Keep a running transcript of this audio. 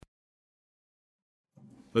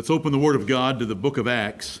Let's open the Word of God to the book of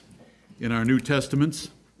Acts in our New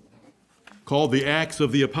Testaments, called the Acts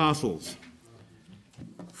of the Apostles.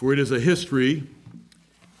 For it is a history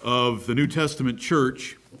of the New Testament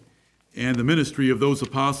church and the ministry of those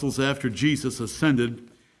apostles after Jesus ascended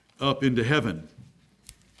up into heaven.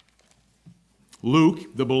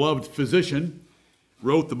 Luke, the beloved physician,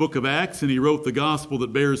 wrote the book of Acts, and he wrote the gospel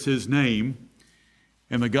that bears his name.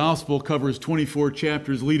 And the gospel covers 24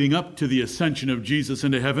 chapters leading up to the ascension of Jesus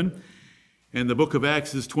into heaven. And the book of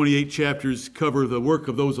Acts' 28 chapters cover the work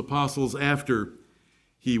of those apostles after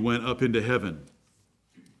he went up into heaven.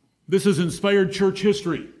 This is inspired church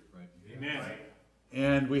history. Amen.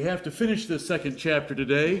 And we have to finish this second chapter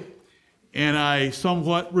today. And I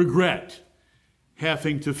somewhat regret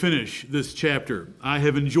having to finish this chapter. I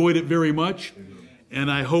have enjoyed it very much,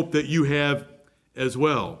 and I hope that you have as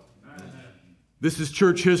well. This is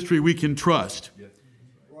church history we can trust.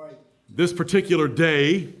 This particular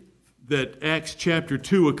day that Acts chapter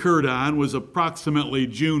 2 occurred on was approximately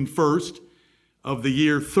June 1st of the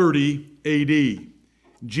year 30 A.D.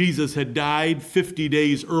 Jesus had died 50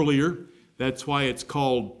 days earlier. That's why it's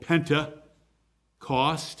called Pentecost,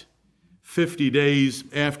 50 days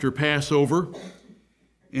after Passover.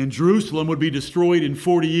 And Jerusalem would be destroyed in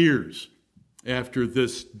 40 years after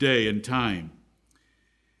this day and time.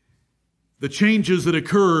 The changes that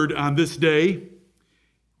occurred on this day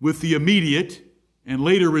with the immediate and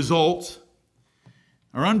later results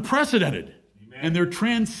are unprecedented. Amen. And they're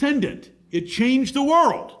transcendent. It changed the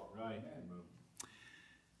world. Right.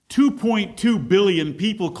 2.2 billion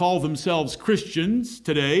people call themselves Christians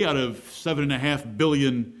today out of 7.5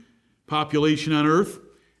 billion population on earth.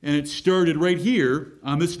 And it started right here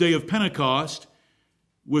on this day of Pentecost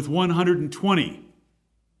with 120.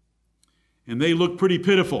 And they look pretty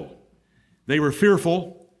pitiful. They were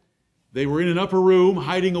fearful. They were in an upper room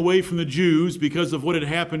hiding away from the Jews because of what had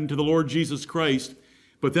happened to the Lord Jesus Christ.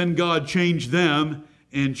 But then God changed them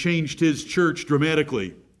and changed his church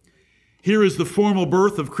dramatically. Here is the formal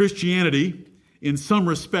birth of Christianity, in some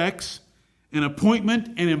respects, an appointment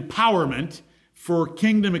and empowerment for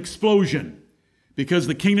kingdom explosion, because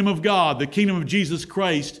the kingdom of God, the kingdom of Jesus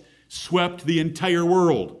Christ, swept the entire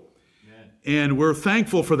world. Amen. And we're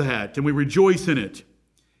thankful for that, and we rejoice in it.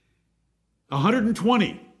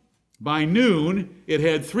 120. By noon, it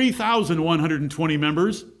had 3,120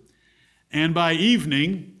 members, and by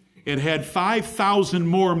evening, it had 5,000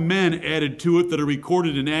 more men added to it that are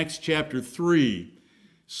recorded in Acts chapter 3,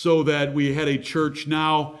 so that we had a church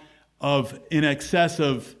now of in excess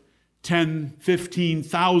of 10,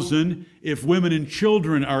 15,000 if women and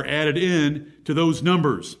children are added in to those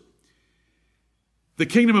numbers. The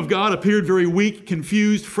kingdom of God appeared very weak,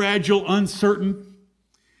 confused, fragile, uncertain,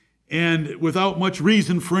 and without much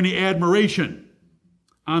reason for any admiration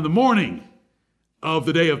on the morning of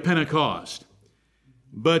the day of Pentecost.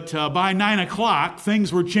 But by 9 o'clock,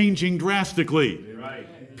 things were changing drastically.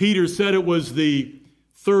 Right. Peter said it was the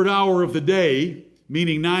third hour of the day,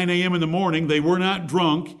 meaning 9 a.m. in the morning. They were not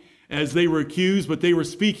drunk, as they were accused, but they were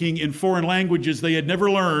speaking in foreign languages they had never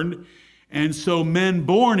learned. And so men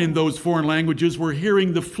born in those foreign languages were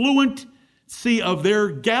hearing the fluency of their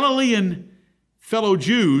Galilean fellow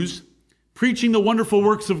Jews preaching the wonderful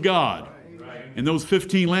works of God. Right. And those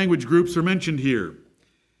 15 language groups are mentioned here.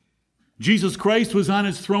 Jesus Christ was on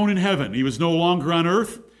his throne in heaven. He was no longer on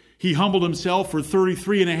earth. He humbled himself for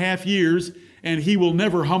 33 and a half years, and he will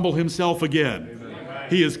never humble himself again. Amen.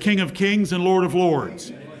 He is King of kings and Lord of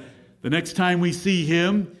lords. Amen. The next time we see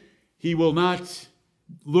him, he will not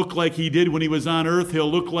look like he did when he was on earth.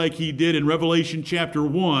 He'll look like he did in Revelation chapter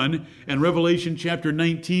 1 and Revelation chapter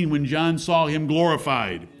 19 when John saw him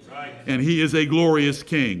glorified. Right. And he is a glorious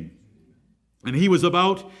king. And he was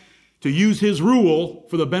about to use his rule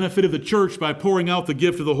for the benefit of the church by pouring out the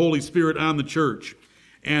gift of the Holy Spirit on the church.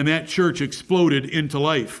 And that church exploded into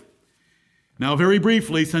life. Now, very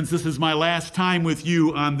briefly, since this is my last time with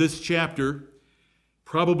you on this chapter,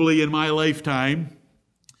 probably in my lifetime,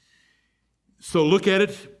 so look at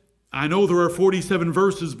it. I know there are 47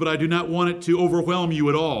 verses, but I do not want it to overwhelm you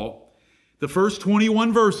at all. The first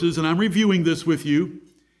 21 verses, and I'm reviewing this with you,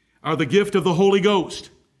 are the gift of the Holy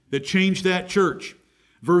Ghost that changed that church.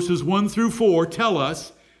 Verses 1 through 4 tell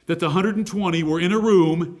us that the 120 were in a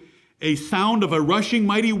room. A sound of a rushing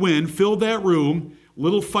mighty wind filled that room.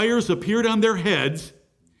 Little fires appeared on their heads,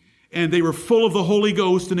 and they were full of the Holy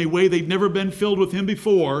Ghost in a way they'd never been filled with him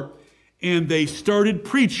before. And they started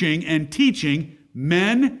preaching and teaching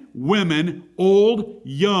men, women, old,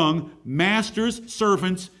 young, masters,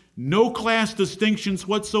 servants, no class distinctions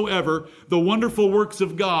whatsoever, the wonderful works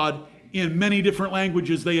of God in many different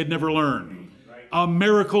languages they had never learned. A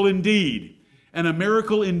miracle indeed. and a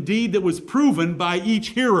miracle indeed that was proven by each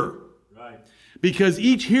hearer. Right. Because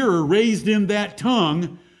each hearer raised in that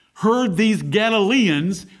tongue heard these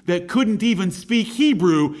Galileans that couldn't even speak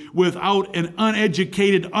Hebrew without an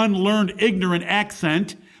uneducated, unlearned, ignorant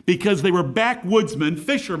accent, because they were backwoodsmen,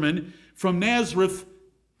 fishermen from Nazareth,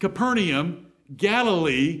 Capernaum,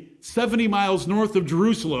 Galilee, 70 miles north of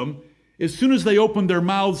Jerusalem. As soon as they opened their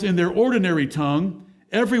mouths in their ordinary tongue,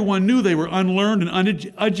 everyone knew they were unlearned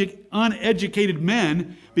and uneducated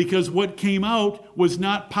men, because what came out was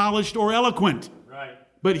not polished or eloquent. Right.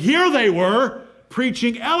 But here they were,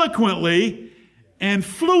 preaching eloquently and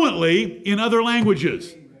fluently in other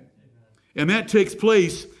languages. And that takes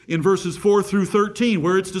place in verses 4 through 13,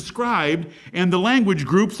 where it's described and the language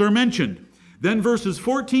groups are mentioned. Then verses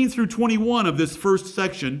 14 through 21 of this first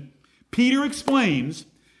section, Peter explains,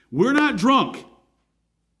 we're not drunk.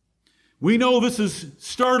 We know this is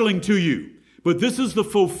startling to you, but this is the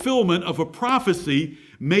fulfillment of a prophecy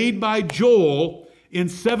made by Joel in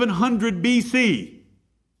 700 BC.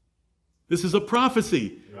 This is a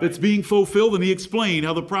prophecy that's being fulfilled, and he explained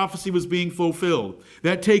how the prophecy was being fulfilled.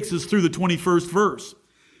 That takes us through the 21st verse.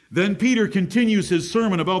 Then Peter continues his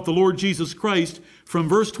sermon about the Lord Jesus Christ from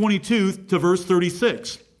verse 22 to verse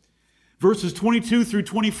 36. Verses 22 through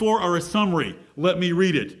 24 are a summary. Let me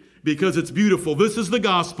read it, because it's beautiful. This is the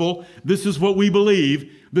gospel. This is what we believe.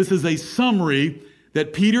 This is a summary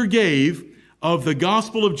that Peter gave of the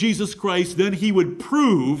gospel of Jesus Christ. Then he would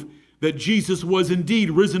prove that Jesus was indeed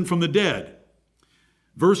risen from the dead.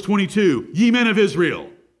 Verse 22, ye men of Israel,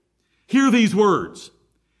 hear these words.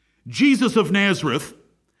 Jesus of Nazareth,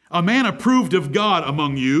 a man approved of God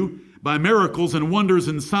among you by miracles and wonders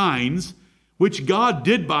and signs, which God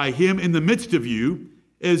did by him in the midst of you,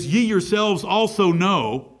 as ye yourselves also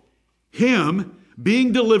know, him,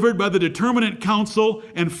 being delivered by the determinate counsel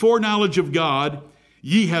and foreknowledge of God,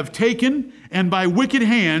 ye have taken, and by wicked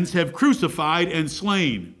hands have crucified and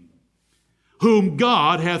slain, whom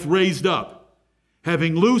God hath raised up,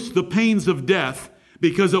 having loosed the pains of death,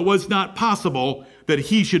 because it was not possible that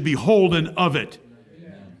he should be holden of it.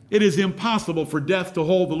 Amen. It is impossible for death to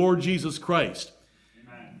hold the Lord Jesus Christ,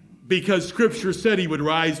 because Scripture said he would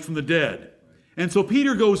rise from the dead. And so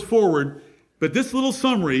Peter goes forward, but this little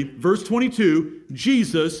summary, verse 22,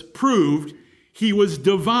 Jesus proved he was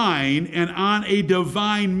divine and on a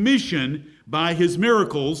divine mission by his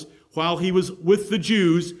miracles while he was with the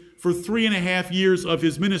Jews for 3.5 years of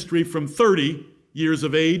his ministry, from 30 years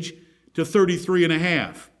of age to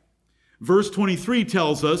 33.5. Verse 23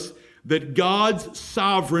 tells us that God's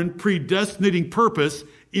sovereign predestinating purpose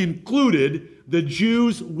included the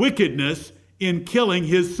Jews' wickedness in killing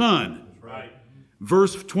his son. Right.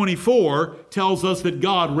 Verse 24 tells us that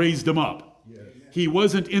God raised him up. Yes. He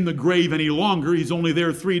wasn't in the grave any longer. He's only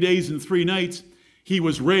there 3 days and 3 nights. He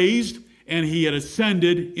was raised, and he had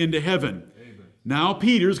ascended into heaven. Now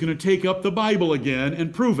Peter's going to take up the Bible again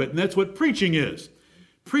and prove it. And that's what preaching is.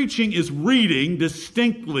 Preaching is reading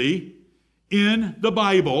distinctly in the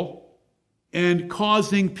Bible and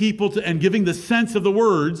causing people to, and giving the sense of the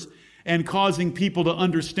words and causing people to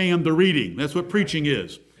understand the reading. That's what preaching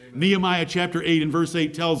is. Amen. Nehemiah chapter 8 and verse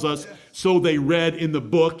 8 tells us, so they read in the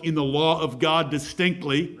book, in the law of God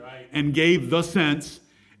distinctly, and gave the sense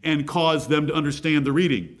and caused them to understand the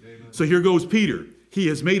reading. Amen. So here goes Peter. He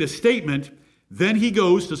has made a statement. Then he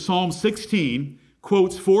goes to Psalm 16,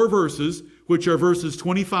 quotes 4 verses, which are verses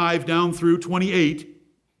 25 down through 28.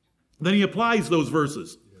 Then he applies those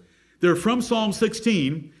verses. They're from Psalm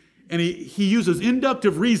 16, and he uses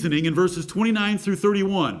inductive reasoning in verses 29 through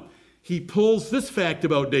 31. He pulls this fact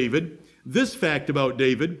about David, this fact about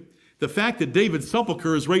David, the fact that David's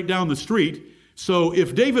sepulcher is right down the street. So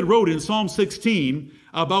if David wrote in Psalm 16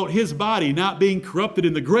 about his body not being corrupted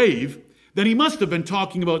in the grave, then he must have been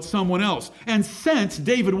talking about someone else. And since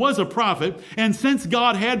David was a prophet, and since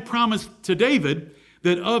God had promised to David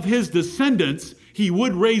that of his descendants he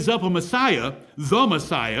would raise up a Messiah, the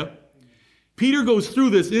Messiah, Peter goes through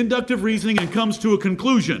this inductive reasoning and comes to a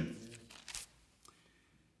conclusion.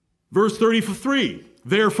 Verse 33,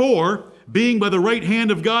 therefore, being by the right hand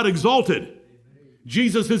of God exalted,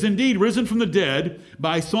 Jesus is indeed risen from the dead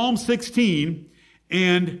by Psalm 16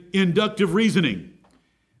 and inductive reasoning.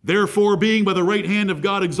 Therefore, being by the right hand of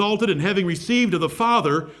God exalted, and having received of the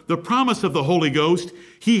Father the promise of the Holy Ghost,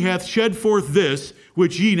 he hath shed forth this,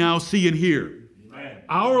 which ye now see and hear. Amen.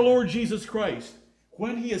 Our Lord Jesus Christ,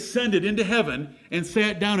 when he ascended into heaven and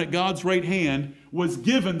sat down at God's right hand, was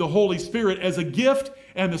given the Holy Spirit as a gift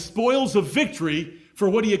and the spoils of victory for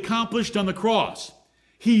what he accomplished on the cross.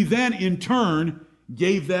 He then, in turn,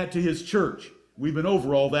 gave that to his church. We've been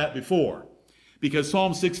over all that before, because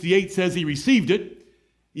Psalm 68 says he received it.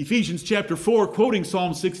 Ephesians chapter 4, quoting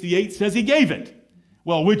Psalm 68, says he gave it.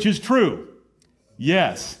 Well, which is true?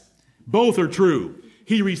 Yes, both are true.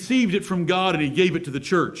 He received it from God and he gave it to the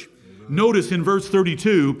church. Notice in verse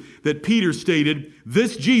 32 that Peter stated,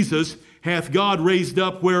 "This Jesus hath God raised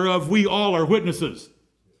up, whereof we all are witnesses."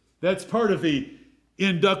 That's part of the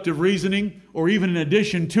inductive reasoning, or even in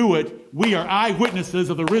addition to it, we are eyewitnesses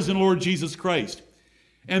of the risen Lord Jesus Christ.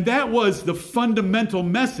 And that was the fundamental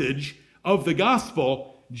message of the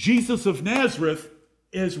gospel. Jesus of Nazareth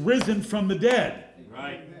is risen from the dead.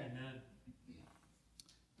 Right.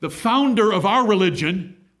 The founder of our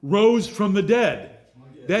religion rose from the dead.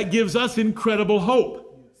 That gives us incredible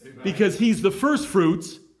hope, because he's the first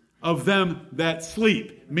fruits of them that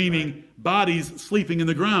sleep, meaning bodies sleeping in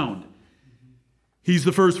the ground. He's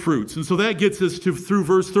the first fruits. And so that gets us through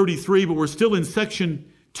verse 33, but we're still in section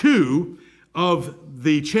 2 of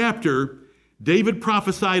the chapter. David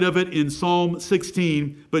prophesied of it in Psalm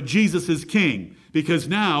 16, but Jesus is king, because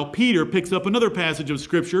now Peter picks up another passage of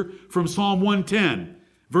Scripture from Psalm 110.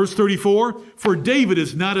 Verse 34, "For David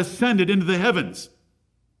is not ascended into the heavens,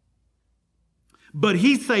 but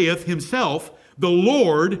he saith himself, the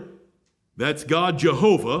Lord," that's God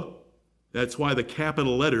Jehovah, that's why the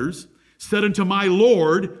capital letters, "said unto my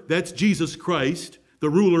Lord," that's Jesus Christ, the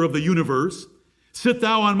ruler of the universe, "sit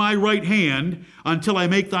thou on my right hand until I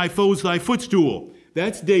make thy foes thy footstool."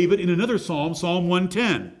 That's David in another psalm, Psalm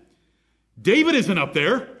 110. David isn't up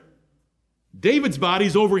there. David's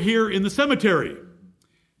body's over here in the cemetery.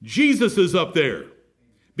 Jesus is up there,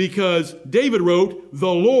 because David wrote,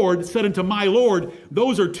 "The Lord said unto my Lord."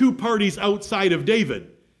 Those are two parties outside of David.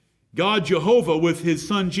 God Jehovah with his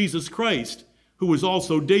son Jesus Christ, who was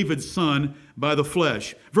also David's son by the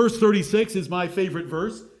flesh. Verse 36 is my favorite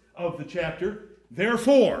verse of the chapter.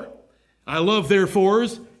 "Therefore," I love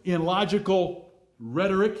therefores in logical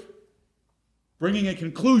rhetoric, bringing a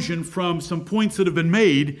conclusion from some points that have been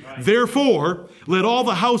made. Right. "Therefore, let all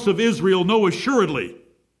the house of Israel know assuredly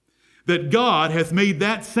that God hath made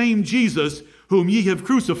that same Jesus whom ye have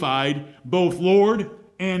crucified, both Lord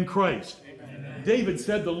and Christ." Amen. David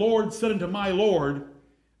said, "The Lord said unto my Lord."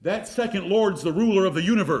 That second Lord's the ruler of the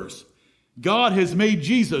universe. God has made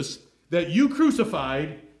Jesus, that you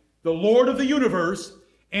crucified, the Lord of the universe,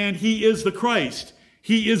 and he is the Christ.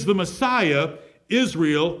 He is the Messiah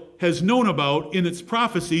Israel has known about in its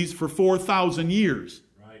prophecies for 4,000 years.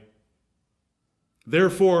 Right.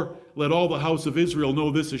 "Therefore, let all the house of Israel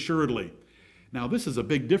know this assuredly." Now, this is a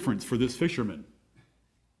big difference for this fisherman.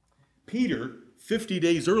 Peter, 50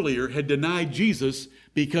 days earlier, had denied Jesus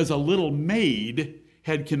because a little maid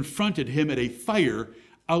had confronted him at a fire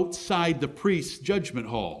outside the priest's judgment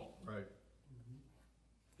hall. Right.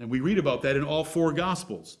 And we read about that in all four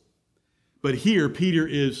Gospels. But here, Peter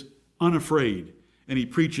is unafraid, and he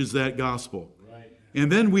preaches that gospel. Right.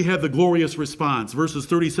 And then we have the glorious response, verses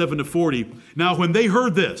 37 to 40. "Now when they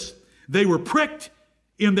heard this, they were pricked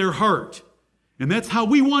in their heart." And that's how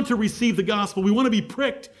we want to receive the gospel. We want to be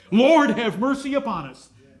pricked. Lord, have mercy upon us.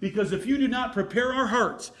 Because if you do not prepare our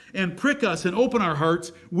hearts and prick us and open our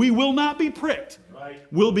hearts, we will not be pricked. Right.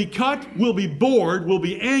 We'll be cut, we'll be bored, we'll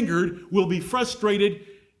be angered, we'll be frustrated,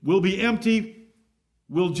 we'll be empty,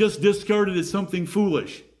 we'll just discard it as something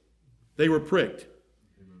foolish. They were pricked.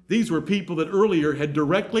 These were people that earlier had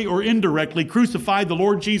directly or indirectly crucified the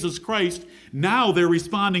Lord Jesus Christ. Now they're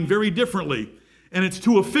responding very differently. And it's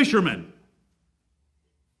to a fisherman,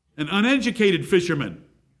 an uneducated fisherman,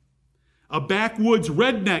 a backwoods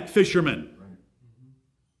redneck fisherman.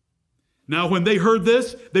 "Now when they heard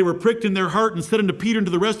this, they were pricked in their heart and said unto Peter and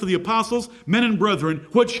to the rest of the apostles, 'Men and brethren,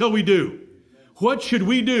 what shall we do?'" What should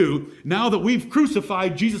we do now that we've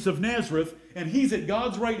crucified Jesus of Nazareth and he's at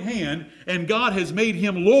God's right hand and God has made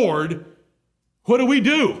him Lord? What do we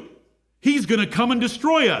do? He's going to come and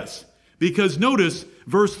destroy us. Because notice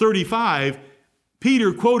verse 35,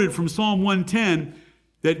 Peter quoted from Psalm 110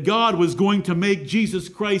 that God was going to make Jesus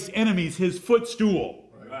Christ's enemies his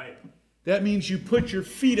footstool. Right. That means you put your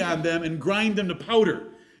feet on them and grind them to powder.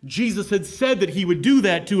 Jesus had said that he would do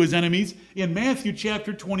that to his enemies in Matthew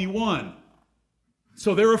chapter 21.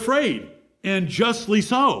 So they're afraid, and justly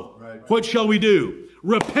so. Right. What shall we do?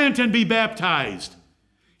 Repent and be baptized.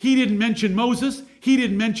 He didn't mention Moses. He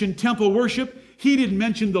didn't mention temple worship. He didn't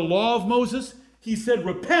mention the law of Moses. He said,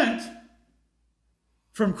 repent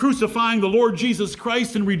from crucifying the Lord Jesus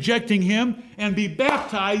Christ and rejecting him, and be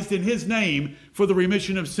baptized in his name for the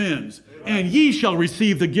remission of sins. And ye shall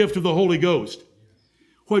receive the gift of the Holy Ghost.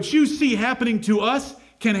 What you see happening to us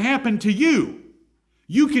can happen to you.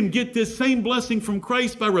 You can get this same blessing from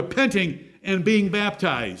Christ by repenting and being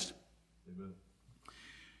baptized. Amen.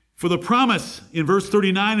 For the promise in verse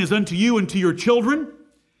 39 is unto you and to your children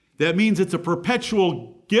That means it's a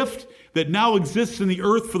perpetual gift that now exists in the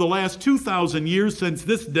earth for the last 2,000 years since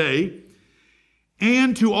this day.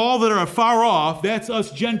 And to all that are afar off, that's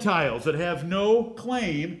us Gentiles that have no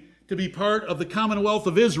claim to be part of the commonwealth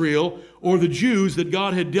of Israel or the Jews that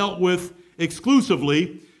God had dealt with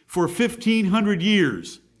exclusively for 1,500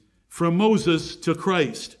 years, from Moses to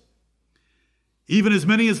Christ. Even as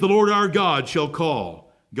many as the Lord our God shall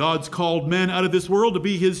call. God's called men out of this world to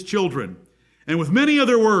be his children. And with many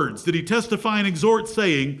other words did he testify and exhort,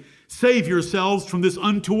 saying, save yourselves from this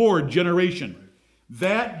untoward generation.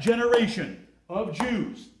 That generation of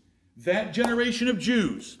Jews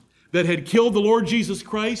that had killed the Lord Jesus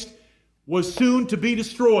Christ was soon to be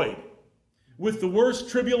destroyed with the worst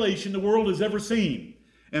tribulation the world has ever seen.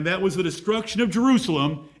 And that was the destruction of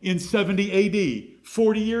Jerusalem in 70 A.D.,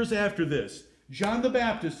 40 years after this. John the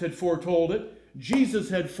Baptist had foretold it. Jesus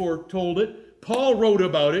had foretold it. Paul wrote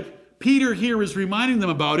about it. Peter here is reminding them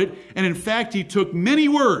about it. And in fact, he took many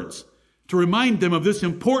words to remind them of this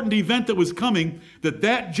important event that was coming,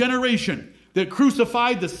 that generation that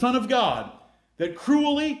crucified the Son of God, that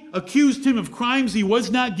cruelly accused him of crimes he was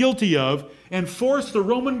not guilty of, and forced the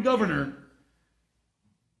Roman governor,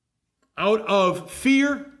 out of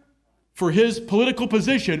fear for his political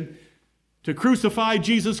position, to crucify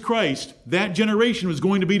Jesus Christ. That generation was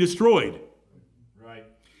going to be destroyed. Right.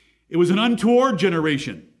 It was an untoward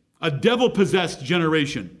generation, a devil-possessed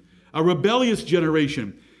generation, a rebellious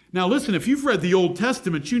generation. Now listen, if you've read the Old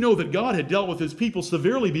Testament, you know that God had dealt with his people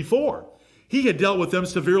severely before. He had dealt with them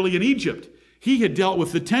severely in Egypt. He had dealt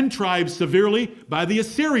with the 10 tribes severely by the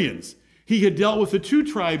Assyrians. He had dealt with the 2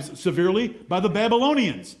 tribes severely by the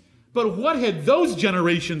Babylonians. But what had those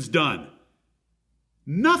generations done?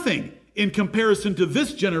 Nothing in comparison to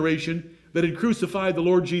this generation that had crucified the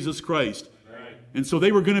Lord Jesus Christ. Right. And so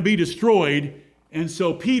they were going to be destroyed. And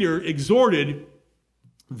so Peter exhorted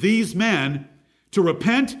these men to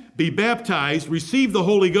repent, be baptized, receive the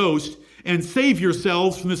Holy Ghost, and save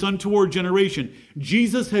yourselves from this untoward generation.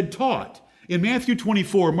 Jesus had taught in Matthew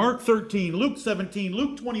 24, Mark 13, Luke 17,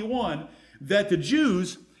 Luke 21, that the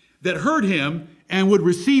Jews that heard him and would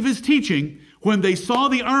receive his teaching, when they saw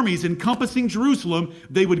the armies encompassing Jerusalem,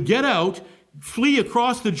 they would get out, flee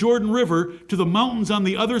across the Jordan River to the mountains on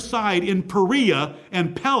the other side in Perea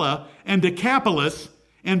and Pella and Decapolis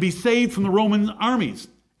and be saved from the Roman armies.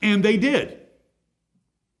 And they did.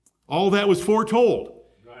 All that was foretold.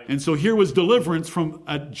 Right. And so here was deliverance from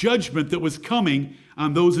a judgment that was coming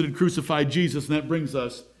on those that had crucified Jesus. And that brings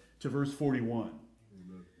us to verse 41.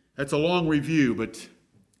 Amen. That's a long review, but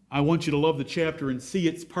I want you to love the chapter and see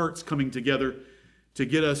its parts coming together to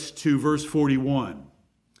get us to verse 41.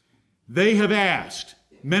 They have asked,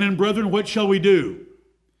 men and brethren, what shall we do?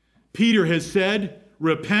 Peter has said,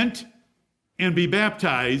 repent and be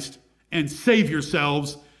baptized and save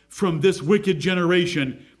yourselves from this wicked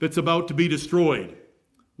generation that's about to be destroyed.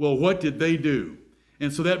 Well, what did they do?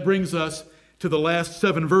 And so that brings us to the last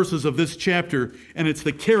 7 verses of this chapter, and it's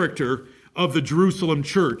the character of the Jerusalem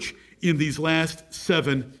church in these last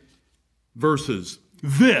 7 verses.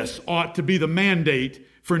 This ought to be the mandate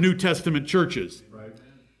for New Testament churches. Right.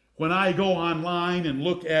 When I go online and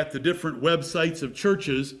look at the different websites of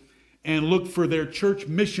churches and look for their church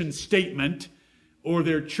mission statement or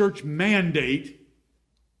their church mandate,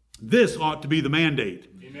 this ought to be the mandate.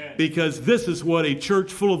 Amen. Because this is what a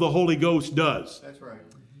church full of the Holy Ghost does. That's right.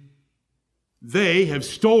 They have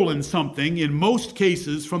stolen something, in most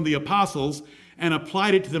cases, from the apostles and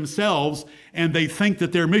applied it to themselves, and they think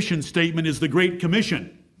that their mission statement is the Great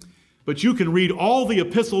Commission. But you can read all the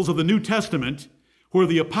epistles of the New Testament where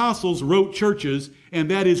the apostles wrote churches, and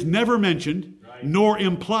that is never mentioned, right, nor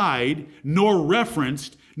implied, nor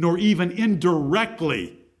referenced, nor even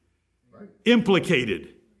indirectly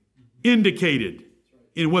implicated, indicated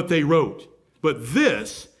in what they wrote. But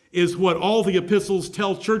this is what all the epistles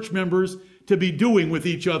tell church members to be doing with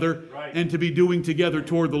each other, right, and to be doing together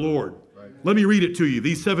toward the Lord. Right. Let me read it to you,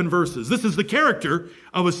 these 7 verses. This is the character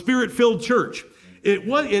of a Spirit-filled church.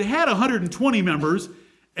 It had 120 members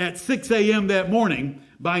at 6 a.m. that morning.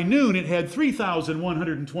 By noon, it had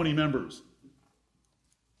 3,120 members.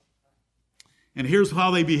 And here's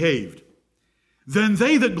how they behaved. Then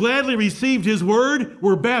they that gladly received his word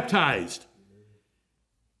were baptized.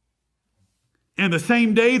 And the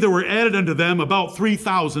same day there were added unto them about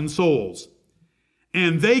 3,000 souls.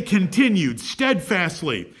 And they continued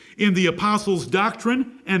steadfastly in the apostles'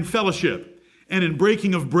 doctrine and fellowship, and in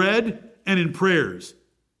breaking of bread, and in prayers.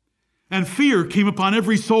 And fear came upon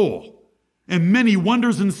every soul, and many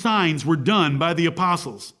wonders and signs were done by the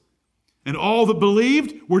apostles. And all that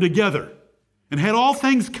believed were together, and had all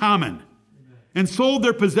things common, and sold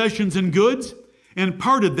their possessions and goods, and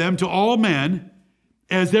parted them to all men,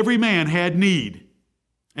 as every man had need.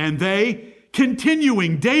 And they,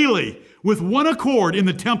 continuing daily with one accord in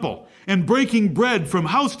the temple, and breaking bread from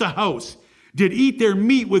house to house, did eat their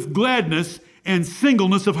meat with gladness and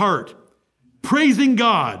singleness of heart, praising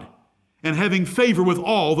God and having favor with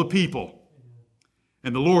all the people.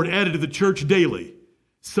 And the Lord added to the church daily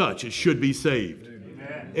such as should be saved.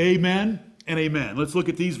 Amen. Amen and amen. Let's look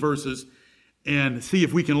at these verses and see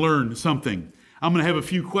if we can learn something. I'm going to have a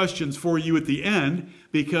few questions for you at the end,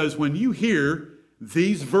 because when you hear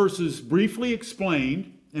these verses briefly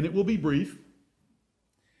explained, and it will be brief,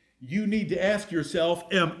 you need to ask yourself,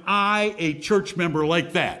 am I a church member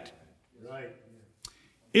like that? Right.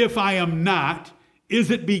 If I am not,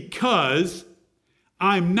 is it because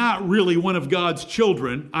I'm not really one of God's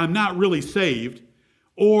children, I'm not really saved,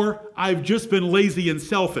 or I've just been lazy and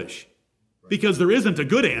selfish? Because there isn't a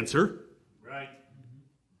good answer. Right.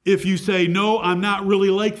 If you say, no, I'm not really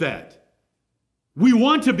like that. We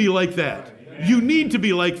want to be like that. Right. You need to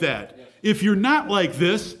be like that. Yes. If you're not like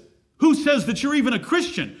this, who says that you're even a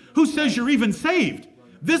Christian? Who says you're even saved?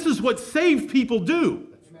 This is what saved people do.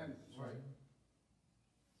 Right.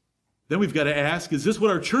 Then we've got to ask, is this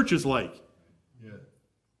what our church is like? Yeah.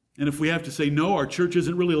 And if we have to say, no, our church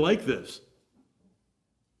isn't really like this,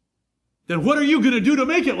 then what are you going to do to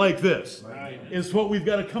make it like this? Right. Is what we've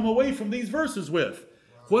got to come away from these verses with.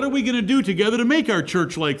 What are we going to do together to make our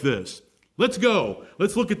church like this? Let's go.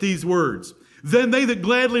 Let's look at these words. Then they that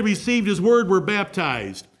gladly received his word were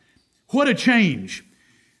baptized. What a change.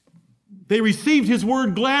 They received his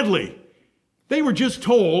word gladly. They were just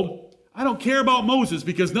told, I don't care about Moses,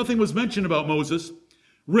 because nothing was mentioned about Moses.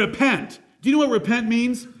 Repent. Do you know what repent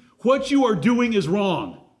means? What you are doing is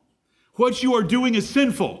wrong. What you are doing is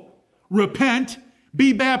sinful. Repent,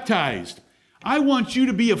 be baptized. I want you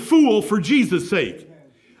to be a fool for Jesus' sake.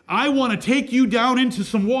 I want to take you down into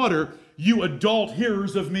some water, you adult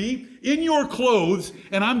hearers of me, in your clothes,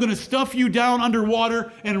 and I'm going to stuff you down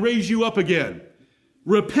underwater and raise you up again.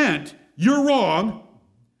 Repent, you're wrong,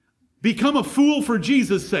 become a fool for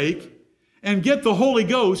Jesus' sake, and get the Holy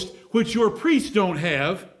Ghost, which your priests don't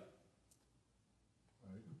have,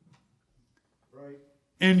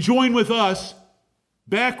 and join with us,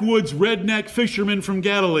 backwoods redneck fishermen from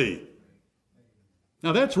Galilee.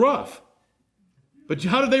 Now that's rough. But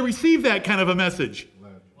how did they receive that kind of a message?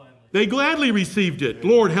 They gladly received it.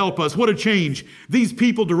 Lord help us. What a change. These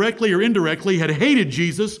people, directly or indirectly, had hated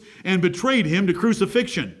Jesus and betrayed him to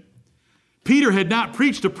crucifixion. Peter had not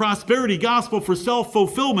preached a prosperity gospel for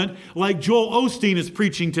self-fulfillment like Joel Osteen is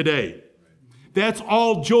preaching today. That's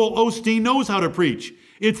all Joel Osteen knows how to preach.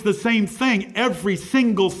 It's the same thing every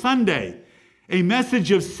single Sunday. A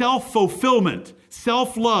message of self-fulfillment,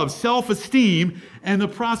 self-love, self-esteem, and the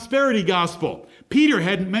prosperity gospel. Peter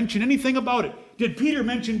hadn't mentioned anything about it. Did Peter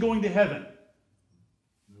mention going to heaven?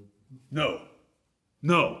 No.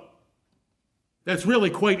 No. That's really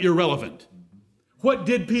quite irrelevant. What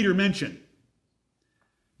did Peter mention?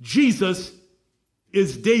 Jesus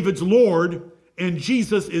is David's Lord, and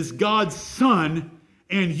Jesus is God's Son,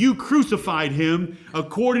 and you crucified him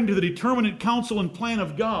according to the determinate counsel and plan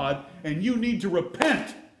of God, and you need to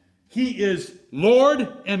repent. He is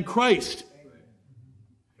Lord and Christ.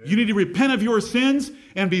 You need to repent of your sins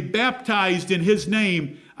and be baptized in his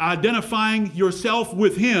name, identifying yourself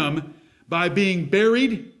with him by being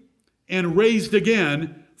buried and raised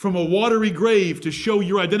again from a watery grave to show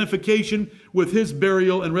your identification with his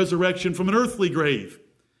burial and resurrection from an earthly grave.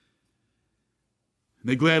 And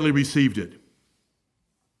they gladly received it.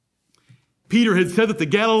 Peter had said that the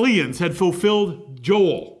Galileans had fulfilled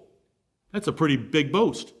Joel. That's a pretty big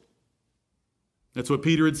boast. That's what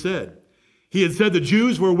Peter had said. He had said the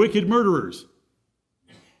Jews were wicked murderers.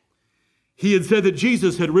 He had said that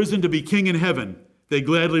Jesus had risen to be king in heaven. They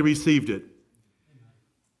gladly received it.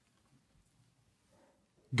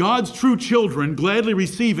 God's true children gladly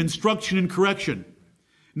receive instruction and correction,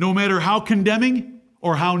 no matter how condemning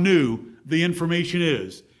or how new the information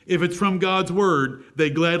is. If it's from God's word, they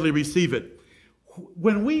gladly receive it.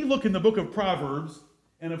 When we look in the book of Proverbs,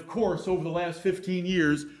 and of course, over the last 15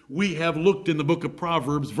 years, we have looked in the book of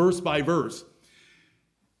Proverbs verse by verse.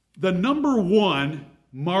 The number one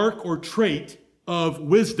mark or trait of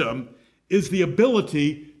wisdom is the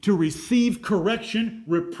ability to receive correction,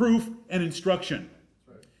 reproof, and instruction.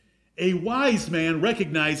 A wise man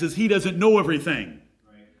recognizes he doesn't know everything.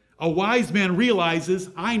 A wise man realizes,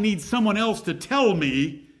 I need someone else to tell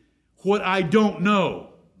me what I don't know.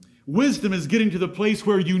 Wisdom is getting to the place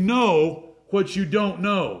where you know what you don't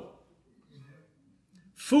know.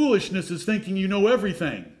 Foolishness is thinking you know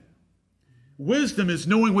everything. Wisdom is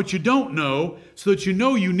knowing what you don't know so that you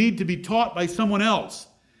know you need to be taught by someone else.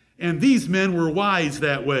 And these men were wise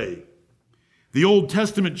that way. The Old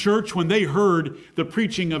Testament church, when they heard the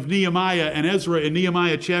preaching of Nehemiah and Ezra in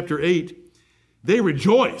Nehemiah chapter 8, they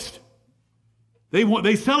rejoiced.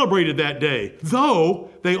 They celebrated that day,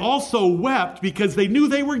 though they also wept because they knew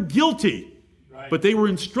they were guilty. Right. But they were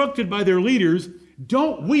instructed by their leaders,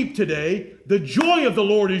 don't weep today. The joy of the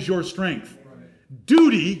Lord is your strength. Right.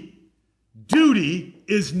 Duty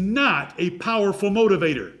is not a powerful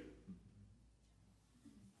motivator.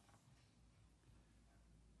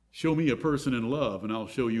 Show me a person in love, and I'll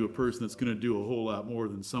show you a person that's going to do a whole lot more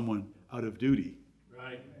than someone out of duty.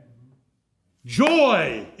 Right.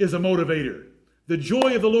 Joy is a motivator. The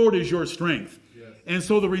joy of the Lord is your strength. Yes. And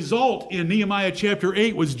so the result in Nehemiah chapter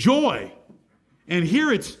 8 was joy. And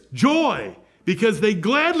here it's joy because they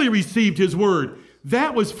gladly received his word.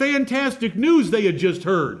 That was fantastic news they had just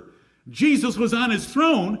heard. Jesus was on his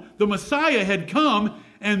throne, the Messiah had come,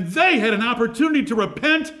 and they had an opportunity to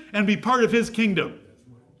repent and be part of his kingdom.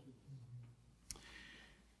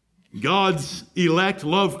 God's elect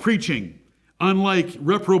love preaching, unlike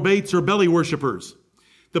reprobates or belly worshipers.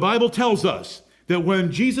 The Bible tells us that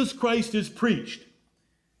when Jesus Christ is preached,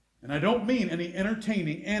 and I don't mean any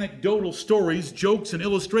entertaining anecdotal stories, jokes, and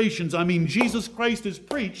illustrations, I mean Jesus Christ is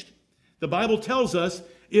preached, the Bible tells us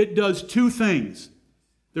it does two things.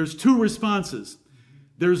 There's two responses.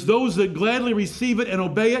 There's those that gladly receive it and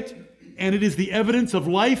obey it, and it is the evidence of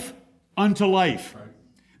life unto life.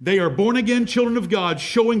 They are born-again children of God,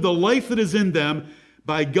 showing the life that is in them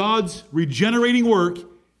by God's regenerating work,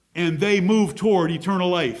 and they move toward eternal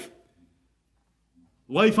life.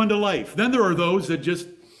 Life unto life. Then there are those that just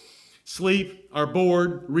sleep, are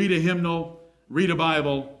bored, read a hymnal, read a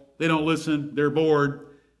Bible. They don't listen, they're bored,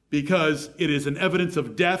 because it is an evidence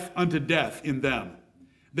of death unto death in them.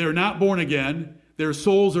 They're not born again, their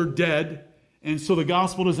souls are dead, and so the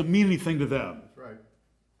gospel doesn't mean anything to them. That's right.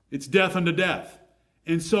 It's death unto death.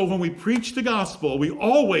 And so when we preach the gospel, we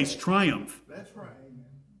always triumph. That's right.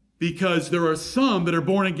 Because there are some that are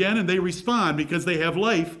born again and they respond because they have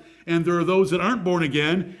life. And there are those that aren't born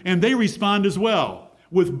again and they respond as well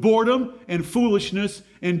with boredom and foolishness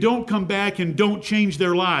and don't come back and don't change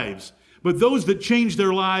their lives. But those that change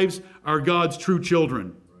their lives are God's true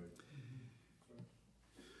children.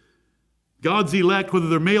 God's elect, whether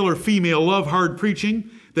they're male or female, love hard preaching.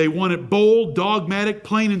 They want it bold, dogmatic,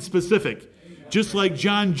 plain, and specific. Just like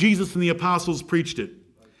John, Jesus, and the apostles preached it.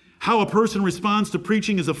 How a person responds to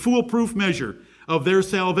preaching is a foolproof measure of their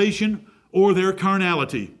salvation or their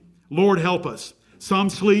carnality. Lord, help us. Some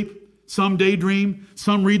sleep, some daydream,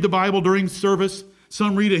 some read the Bible during service,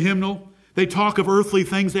 some read a hymnal. They talk of earthly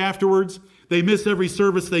things afterwards. They miss every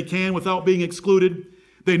service they can without being excluded.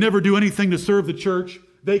 They never do anything to serve the church.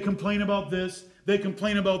 They complain about this. They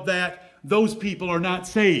complain about that. Those people are not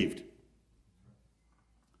saved.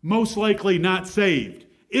 Most likely not saved.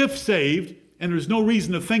 If saved, and there's no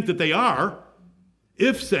reason to think that they are,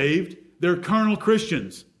 if saved, they're carnal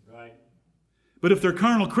Christians. Right. But if they're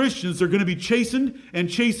carnal Christians, they're going to be chastened and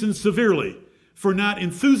chastened severely for not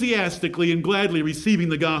enthusiastically and gladly receiving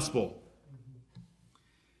the gospel.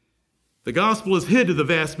 The gospel is hid to the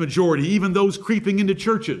vast majority, even those creeping into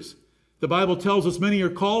churches. The Bible tells us many are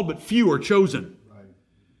called, but few are chosen.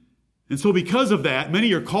 And so because of that,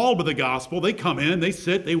 many are called by the gospel. They come in, they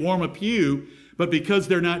sit, they warm a pew. But because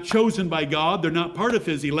they're not chosen by God, they're not part of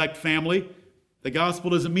his elect family, the gospel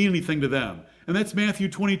doesn't mean anything to them. And that's Matthew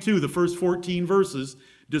 22. The first 14 verses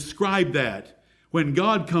describe that. When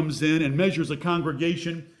God comes in and measures a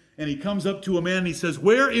congregation, and he comes up to a man and he says,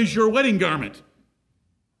 "Where is your wedding garment?"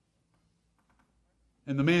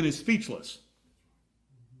 And the man is speechless.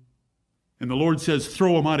 And the Lord says,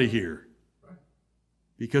 "Throw him out of here."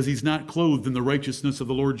 Because he's not clothed in the righteousness of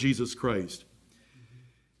the Lord Jesus Christ.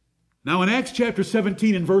 Now in Acts chapter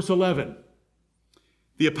 17 and verse 11,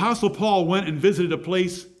 the Apostle Paul went and visited a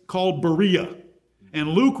place called Berea. And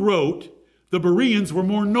Luke wrote, the Bereans were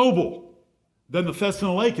more noble than the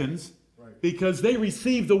Thessalonians because they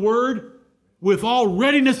received the word with all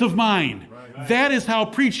readiness of mind. Right. That is how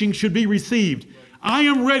preaching should be received. I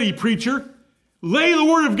am ready, preacher. Lay the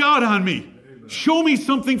word of God on me. Amen. Show me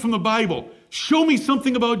something from the Bible. Show me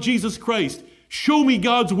something about Jesus Christ. Show me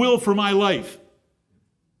God's will for my life.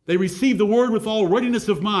 They received the word with all readiness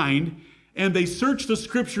of mind, and they searched the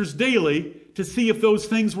scriptures daily to see if those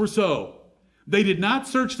things were so. They did not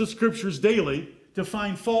search the scriptures daily to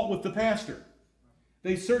find fault with the pastor.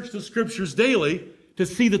 They searched the scriptures daily to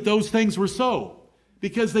see that those things were so.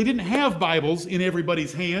 Because they didn't have Bibles in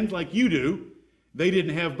everybody's hand like you do. They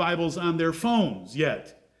didn't have Bibles on their phones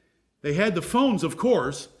yet. They had the phones, of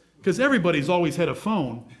course, Because everybody's always had a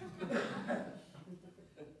phone.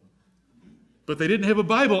 But they didn't have a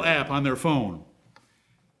Bible app on their phone.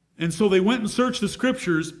 And so they went and searched the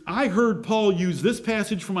scriptures. I heard Paul use this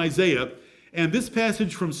passage from Isaiah and this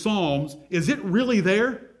passage from Psalms. Is it really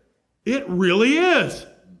there? It really is.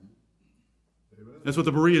 That's what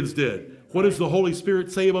the Bereans did. What does the Holy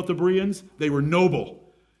Spirit say about the Bereans? They were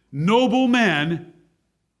noble. Noble men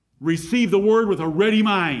receive the word with a ready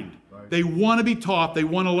mind. They want to be taught. They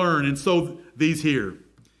want to learn. And so these here.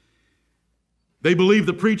 They believed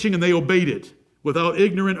the preaching and they obeyed it without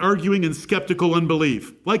ignorant arguing and skeptical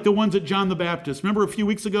unbelief. Like the ones at John the Baptist. Remember a few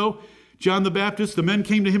weeks ago? John the Baptist, the men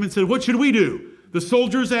came to him and said, what should we do? The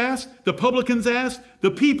soldiers asked, the publicans asked,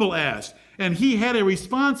 the people asked. And he had a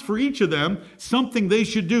response for each of them, something they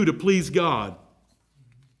should do to please God.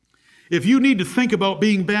 If you need to think about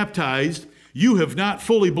being baptized, you have not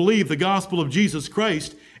fully believed the gospel of Jesus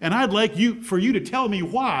Christ, and I'd like for you to tell me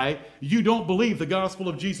why you don't believe the gospel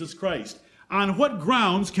of Jesus Christ. On what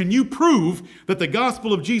grounds can you prove that the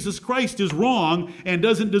gospel of Jesus Christ is wrong and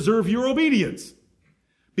doesn't deserve your obedience?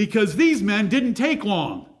 Because these men didn't take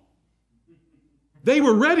long. They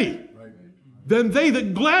were ready. Then they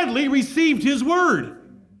that gladly received his word.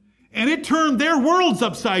 And it turned their worlds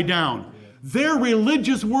upside down. Their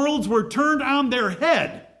religious worlds were turned on their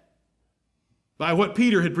head by what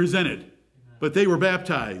Peter had presented. But they were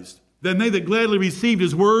baptized. Then they that gladly received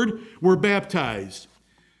his word were baptized.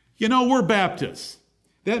 You know, we're Baptists.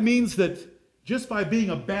 That means that just by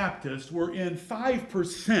being a Baptist, we're in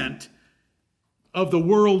 5% of the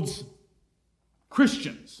world's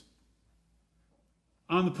Christians.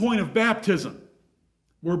 On the point of baptism,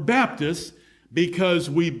 we're Baptists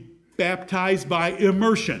because we baptize by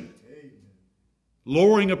immersion.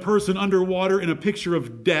 Lowering a person underwater in a picture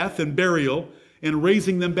of death and burial, and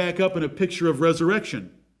raising them back up in a picture of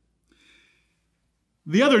resurrection.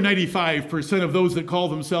 The other 95% of those that call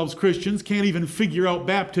themselves Christians can't even figure out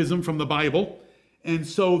baptism from the Bible, and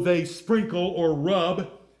so they sprinkle or rub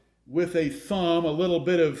with a thumb a little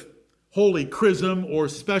bit of holy chrism or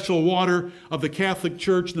special water of the Catholic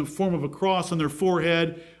Church in the form of a cross on their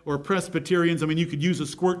forehead, or Presbyterians. I mean, you could use a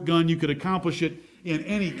squirt gun, you could accomplish it in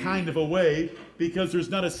any kind of a way, because there's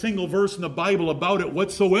not a single verse in the Bible about it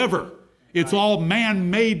whatsoever. It's all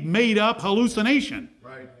man-made, made-up hallucination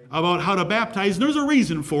about how to baptize. And there's a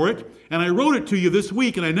reason for it. And I wrote it to you this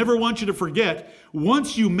week, and I never want you to forget,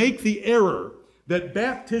 once you make the error that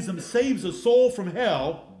baptism saves a soul from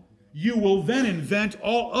hell, you will then invent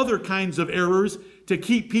all other kinds of errors to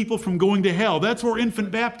keep people from going to hell. That's where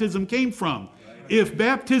infant baptism came from. If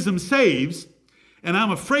baptism saves, and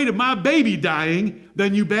I'm afraid of my baby dying,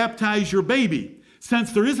 then you baptize your baby.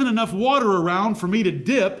 Since there isn't enough water around for me to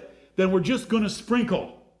dip, then we're just going to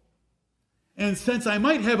sprinkle. And since I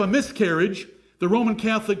might have a miscarriage, the Roman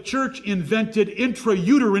Catholic Church invented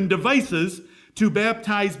intrauterine devices to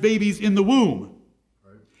baptize babies in the womb.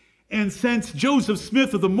 Right. And since Joseph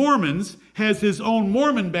Smith of the Mormons has his own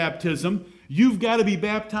Mormon baptism, you've got to be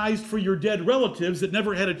baptized for your dead relatives that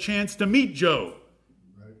never had a chance to meet Joe.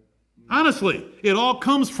 Right. Honestly, it all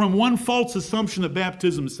comes from one false assumption that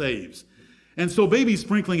baptism saves. And so baby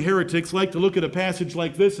sprinkling heretics like to look at a passage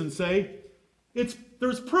like this and say,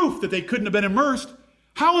 there's proof that they couldn't have been immersed.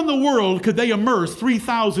 How in the world could they immerse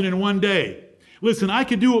 3,000 in one day? Listen, I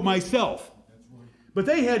could do it myself. But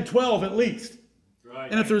they had 12 at least. Right.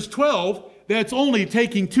 And if there's 12, that's only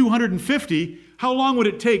taking 250. How long would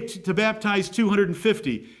it take to baptize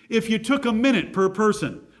 250? If you took a minute per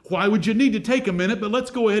person. Why would you need to take a minute? But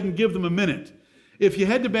let's go ahead and give them a minute. If you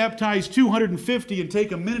had to baptize 250 and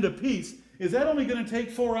take a minute apiece, is that only going to take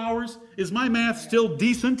 4 hours? Is my math still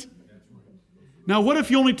decent? Now, what if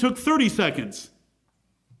you only took 30 seconds?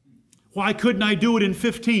 Why couldn't I do it in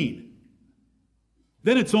 15?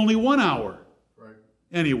 Then it's only 1 hour. Right.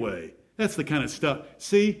 Anyway, that's the kind of stuff.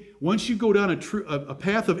 See, once you go down a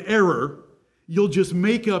path of error, you'll just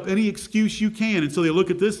make up any excuse you can. And so they look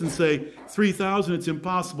at this and say, 3,000, it's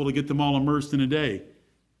impossible to get them all immersed in a day.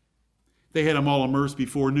 They had them all immersed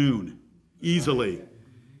before noon. Easily,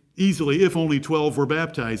 if only 12 were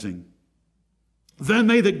baptizing. Then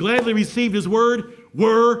they that gladly received his word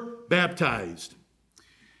were baptized.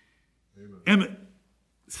 Amen. And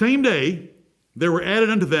same day, there were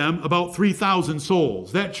added unto them about 3,000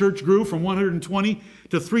 souls. That church grew from 120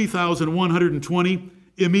 to 3,120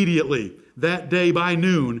 immediately. That day by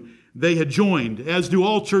noon, they had joined, as do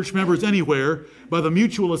all church members anywhere, by the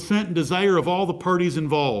mutual assent and desire of all the parties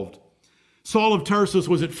involved. Saul of Tarsus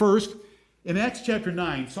was at first. In Acts chapter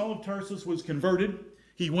 9, Saul of Tarsus was converted.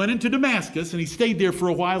 He went into Damascus and he stayed there for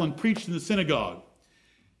a while and preached in the synagogue.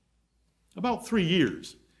 About 3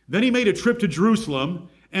 years. Then he made a trip to Jerusalem,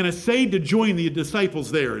 and essayed to join the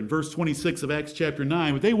disciples there in verse 26 of Acts chapter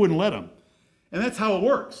 9, but they wouldn't let them. And that's how it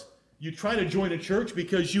works. You try to join a church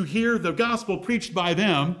because you hear the gospel preached by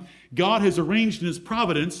them. God has arranged in his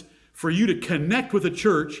providence for you to connect with a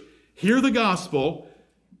church, hear the gospel,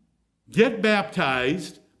 get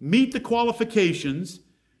baptized, meet the qualifications.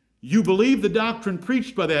 You believe the doctrine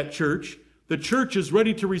preached by that church. The church is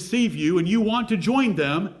ready to receive you, and you want to join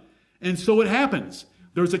them. And so it happens.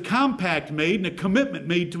 There's a compact made and a commitment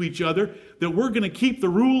made to each other that we're going to keep the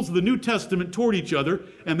rules of the New Testament toward each other,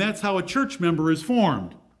 and that's how a church member is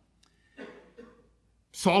formed.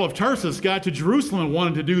 Saul of Tarsus got to Jerusalem and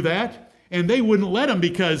wanted to do that, and they wouldn't let him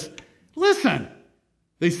because, listen,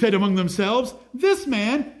 they said among themselves, this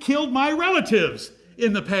man killed my relatives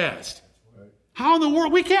in the past. How in the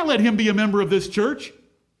world? We can't let him be a member of this church.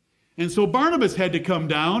 And so Barnabas had to come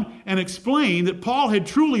down and explain that Paul had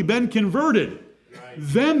truly been converted. Right.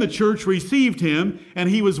 Then the church received him, and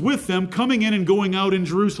he was with them coming in and going out in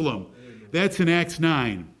Jerusalem. That's in Acts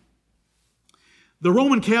 9. The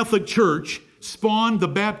Roman Catholic Church spawned the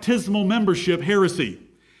baptismal membership heresy,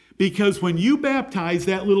 because when you baptize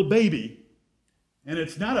that little baby, and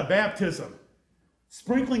it's not a baptism,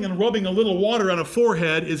 sprinkling and rubbing a little water on a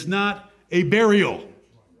forehead is not a burial.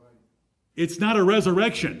 It's not a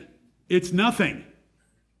resurrection. It's nothing.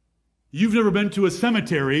 You've never been to a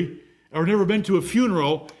cemetery or never been to a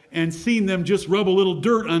funeral and seen them just rub a little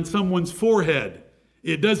dirt on someone's forehead.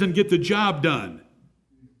 It doesn't get the job done.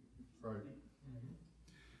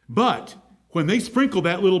 But when they sprinkle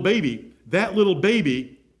that little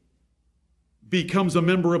baby becomes a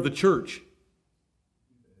member of the church.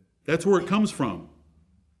 That's where it comes from.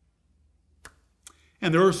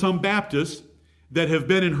 And there are some Baptists that have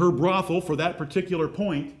been in her brothel for that particular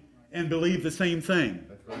point and believe the same thing.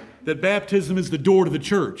 That's right. That baptism is the door to the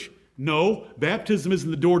church. No, baptism isn't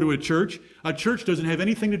the door to a church. A church doesn't have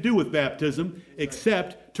anything to do with baptism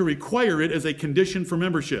except to require it as a condition for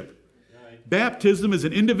membership. Right. Baptism is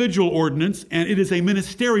an individual ordinance, and it is a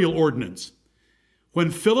ministerial ordinance. When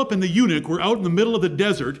Philip and the eunuch were out in the middle of the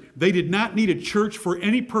desert, they did not need a church for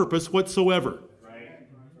any purpose whatsoever. Right.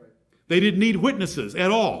 They didn't need witnesses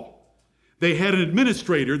at all. They had an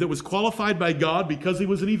administrator that was qualified by God because he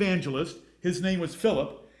was an evangelist. His name was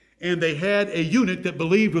Philip. And they had a eunuch that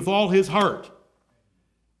believed with all his heart.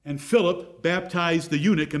 And Philip baptized the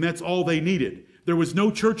eunuch, and that's all they needed. There was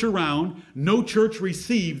no church around. No church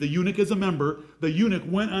received the eunuch as a member. The eunuch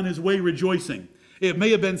went on his way rejoicing. It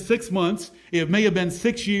may have been 6 months. It may have been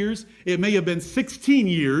 6 years. It may have been 16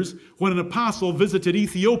 years when an apostle visited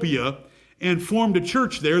Ethiopia and formed a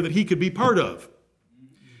church there that he could be part of.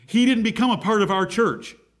 He didn't become a part of our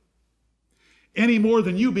church. Any more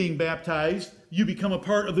than you being baptized, you become a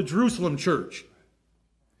part of the Jerusalem church.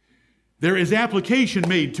 There is application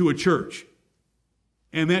made to a church,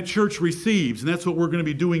 and that church receives, and that's what we're going to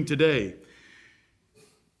be doing today.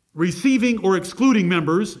 Receiving or excluding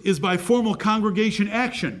members is by formal congregation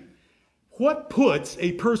action. What puts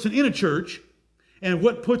a person in a church and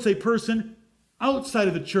what puts a person outside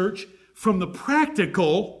of the church from the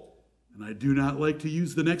practical, and I do not like to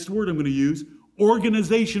use the next word I'm going to use,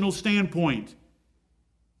 organizational standpoint.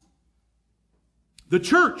 The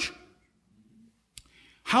church.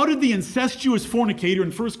 How did the incestuous fornicator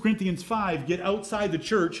in 1 Corinthians 5 get outside the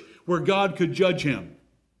church where God could judge him?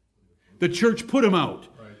 The church put him out.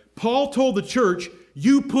 Right. Paul told the church,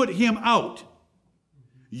 you put him out.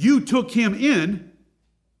 You took him in,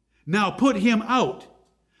 now put him out.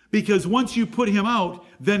 Because once you put him out,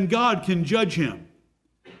 then God can judge him.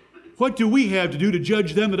 What do we have to do to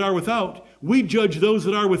judge them that are without? We judge those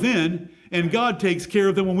that are within, and God takes care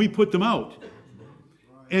of them when we put them out.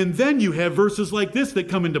 And then you have verses like this that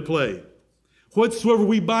come into play. Whatsoever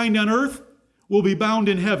we bind on earth will be bound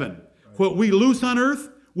in heaven. What we loose on earth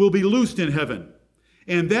will be loosed in heaven.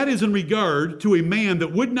 And that is in regard to a man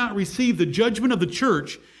that would not receive the judgment of the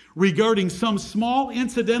church regarding some small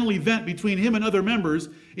incidental event between him and other members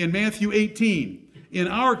in Matthew 18. In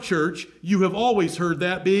our church, you have always heard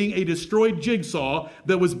that being a destroyed jigsaw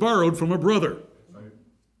that was borrowed from a brother.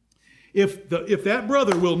 If that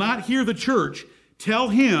brother will not hear the church tell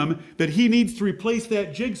him that he needs to replace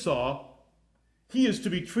that jigsaw, he is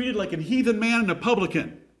to be treated like a heathen man and a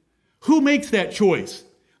publican. Who makes that choice?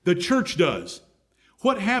 The church does.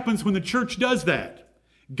 What happens when the church does that?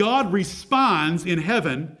 God responds in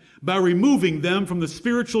heaven by removing them from the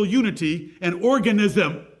spiritual unity and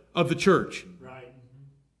organism of the church. Right.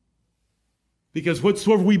 Because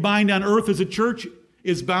whatsoever we bind on earth as a church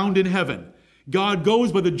is bound in heaven. God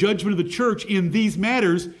goes by the judgment of the church in these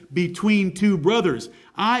matters between two brothers.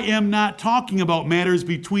 I am not talking about matters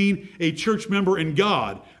between a church member and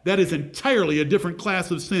God. That is entirely a different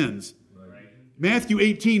class of sins. Matthew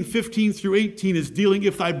 18:15 through 18 is dealing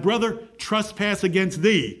if thy brother trespass against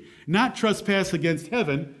thee, not trespass against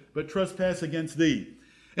heaven, but trespass against thee.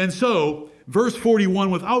 And so, verse 41,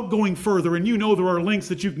 without going further, and you know there are links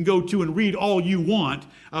that you can go to and read all you want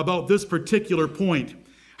about this particular point.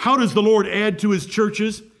 How does the Lord add to his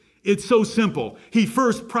churches? It's so simple. He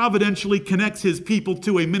first providentially connects his people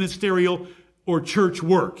to a ministerial or church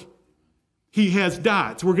work. He has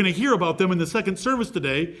dots. We're going to hear about them in the second service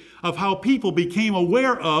today of how people became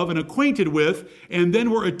aware of and acquainted with and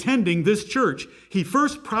then were attending this church. He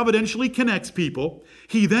first providentially connects people.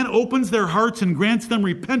 He then opens their hearts and grants them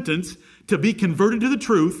repentance to be converted to the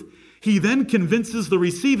truth. He then convinces the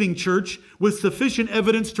receiving church with sufficient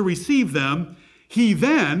evidence to receive them. He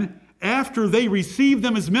then, after they receive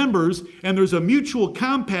them as members and there's a mutual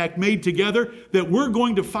compact made together that we're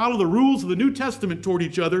going to follow the rules of the New Testament toward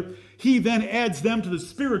each other, he then adds them to the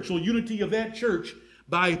spiritual unity of that church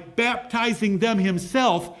by baptizing them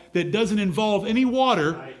himself, that doesn't involve any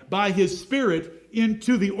water, by his Spirit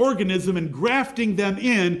into the organism and grafting them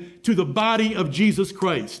in to the body of Jesus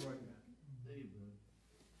Christ.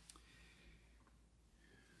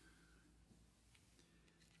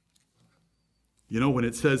 You know, when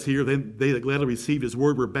it says here, then they that gladly received his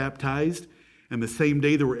word were baptized, and the same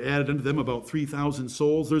day there were added unto them about 3,000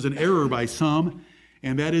 souls. There's an error by some,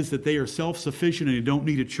 and that is that they are self-sufficient and they don't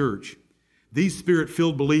need a church. These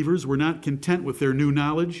Spirit-filled believers were not content with their new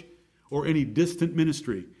knowledge or any distant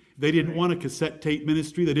ministry. They didn't want a cassette tape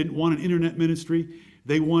ministry. They didn't want an internet ministry.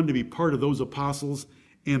 They wanted to be part of those apostles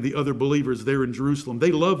and the other believers there in Jerusalem.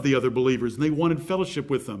 They loved the other believers, and they wanted fellowship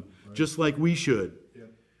with them, just like we should.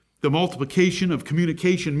 The multiplication of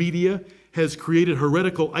communication media has created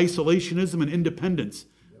heretical isolationism and independence,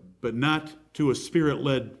 but not to a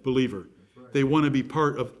Spirit-led believer. They want to be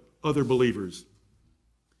part of other believers.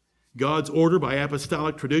 God's order by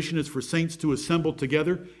apostolic tradition is for saints to assemble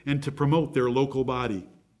together and to promote their local body.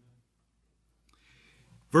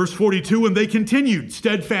 Verse 42, and they continued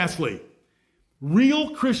steadfastly.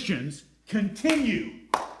 Real Christians continue.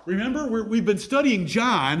 Remember, we've been studying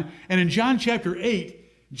John, and in John chapter 8,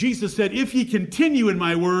 Jesus said, if ye continue in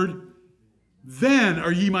my word, then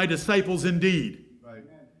are ye my disciples indeed. Right.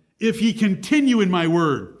 If ye continue in my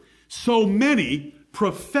word. So many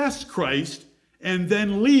profess Christ and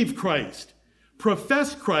then leave Christ.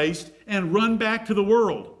 Profess Christ and run back to the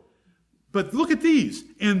world. But look at these.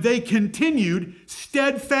 And they continued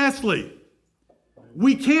steadfastly.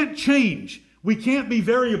 We can't change. We can't be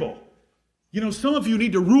variable. You know, some of you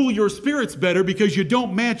need to rule your spirits better because you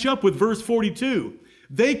don't match up with verse 42.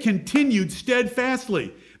 They continued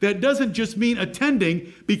steadfastly. That doesn't just mean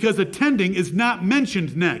attending, because attending is not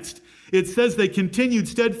mentioned next. It says they continued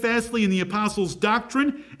steadfastly in the apostles'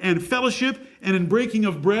 doctrine and fellowship and in breaking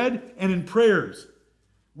of bread and in prayers.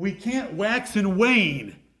 We can't wax and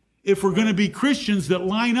wane if we're going to be Christians that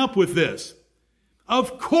line up with this.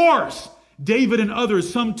 Of course, David and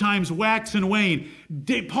others sometimes wax and wane.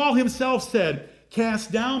 Paul himself said,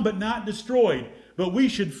 cast down but not destroyed. But we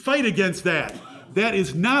should fight against that. That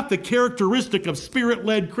is not the characteristic of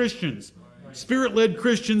Spirit-led Christians. Spirit-led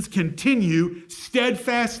Christians continue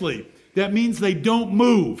steadfastly. That means they don't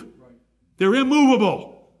move. They're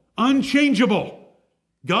immovable, unchangeable.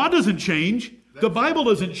 God doesn't change. The Bible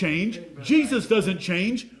doesn't change. Jesus doesn't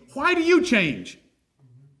change. Why do you change?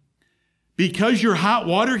 Because your hot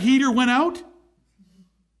water heater went out?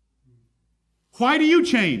 Why do you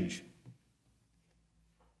change?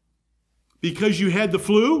 Because you had the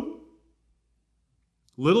flu?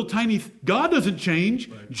 Little tiny, God doesn't change.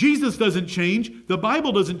 Right. Jesus doesn't change. The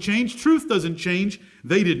Bible doesn't change. Truth doesn't change.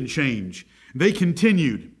 They didn't change. They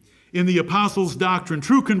continued in the apostles' doctrine.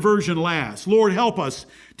 True conversion lasts. Lord, help us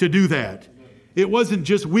to do that. It wasn't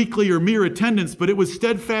just weekly or mere attendance, but it was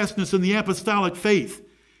steadfastness in the apostolic faith.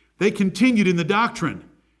 They continued in the doctrine.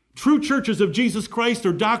 True churches of Jesus Christ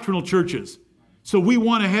are doctrinal churches. So we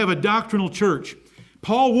want to have a doctrinal church.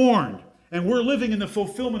 Paul warned, and we're living in the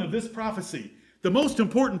fulfillment of this prophecy. The most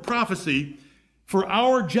important prophecy for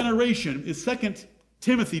our generation is 2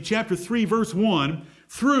 Timothy chapter 3, verse 1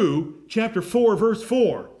 through chapter 4, verse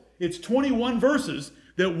 4. It's 21 verses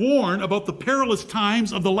that warn about the perilous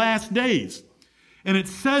times of the last days. And it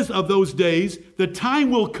says of those days, the time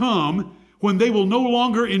will come when they will no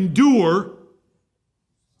longer endure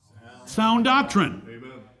sound doctrine.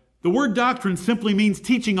 Amen. The word doctrine simply means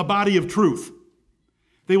teaching a body of truth.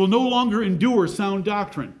 They will no longer endure sound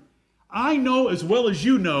doctrine. I know as well as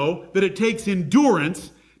you know that it takes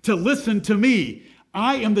endurance to listen to me.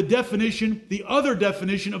 I am the definition, the other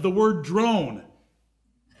definition of the word drone.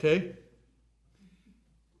 Okay?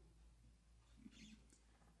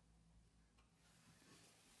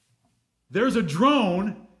 There's a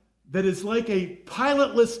drone that is like a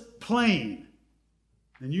pilotless plane.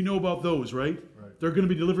 And you know about those, right? They're going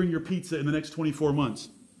to be delivering your pizza in the next 24 months.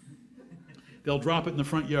 They'll drop it in the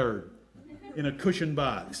front yard in a cushioned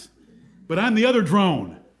box. But I'm the other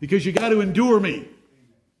drone because you got to endure me.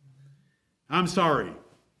 I'm sorry.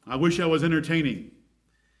 I wish I was entertaining.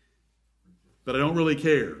 But I don't really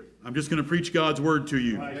care. I'm just going to preach God's word to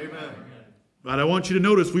you. Amen. But I want you to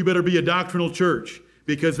notice we better be a doctrinal church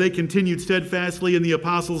because they continued steadfastly in the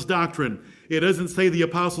apostles' doctrine. It doesn't say the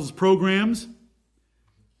apostles' programs,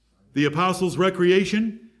 the apostles'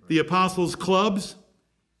 recreation, the apostles' clubs,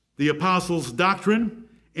 the apostles' doctrine,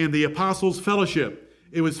 and the apostles' fellowship.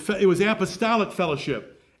 It was apostolic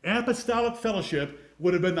fellowship. Apostolic fellowship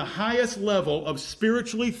would have been the highest level of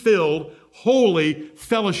spiritually filled, holy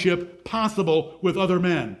fellowship possible with other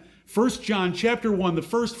men. 1 John chapter 1, the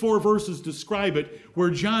first 4 verses describe it, where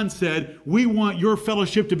John said, we want your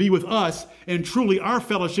fellowship to be with us, and truly our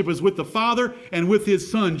fellowship is with the Father and with his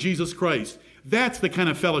Son, Jesus Christ. That's the kind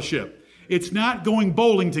of fellowship. It's not going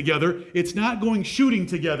bowling together. It's not going shooting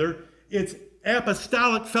together. It's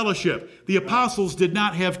apostolic fellowship. The apostles did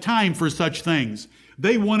not have time for such things.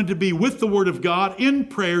 They wanted to be with the Word of God in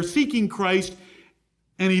prayer, seeking Christ,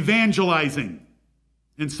 and evangelizing.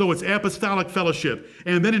 And so it's apostolic fellowship.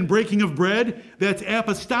 And then in breaking of bread, that's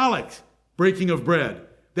apostolic breaking of bread.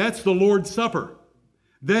 That's the Lord's Supper.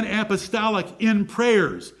 Then apostolic in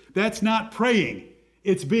prayers. That's not praying.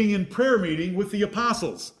 It's being in prayer meeting with the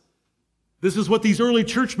apostles. This is what these early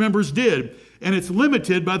church members did, and it's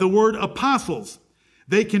limited by the word apostles.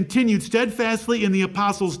 They continued steadfastly in the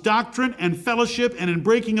apostles' doctrine and fellowship and in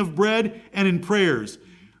breaking of bread and in prayers.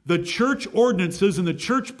 The church ordinances and the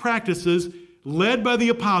church practices led by the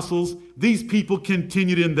apostles, these people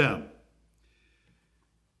continued in them.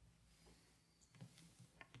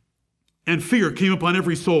 And fear came upon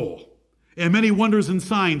every soul, and many wonders and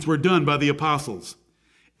signs were done by the apostles.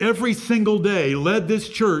 Every single day led this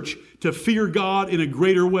church to fear God in a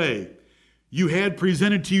greater way. You had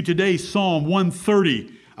presented to you today Psalm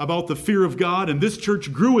 130 about the fear of God, and this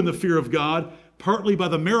church grew in the fear of God, partly by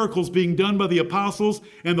the miracles being done by the apostles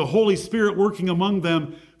and the Holy Spirit working among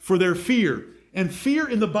them for their fear. And fear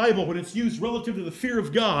in the Bible, when it's used relative to the fear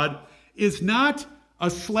of God, is not a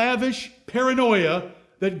slavish paranoia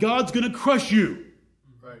that God's going to crush you.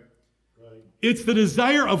 Right. It's the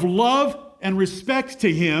desire of love and respect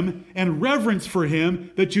to him and reverence for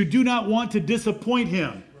him that you do not want to disappoint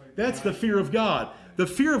him. That's the fear of God. The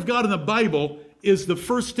fear of God in the Bible is the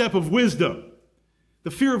first step of wisdom.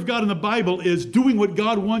 The fear of God in the Bible is doing what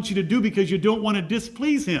God wants you to do because you don't want to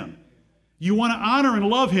displease him. You want to honor and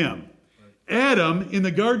love him. Adam in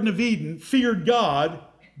the Garden of Eden feared God,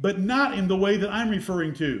 but not in the way that I'm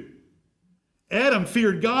referring to. Adam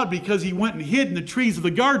feared God because he went and hid in the trees of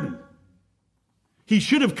the garden. He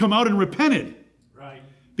should have come out and repented. Right.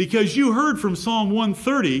 Because you heard from Psalm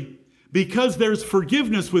 130, because there's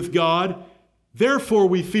forgiveness with God, therefore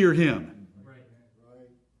we fear him. Right.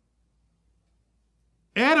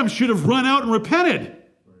 Adam should have run out and repented,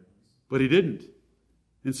 but he didn't.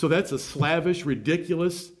 And so that's a slavish,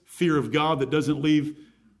 ridiculous fear of God that doesn't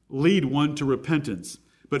lead one to repentance.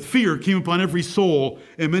 But fear came upon every soul,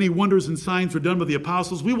 and many wonders and signs were done by the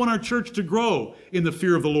apostles. We want our church to grow in the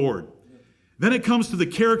fear of the Lord. Then it comes to the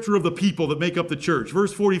character of the people that make up the church.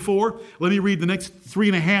 Verse 44, let me read the next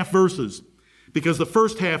 3.5 verses, because the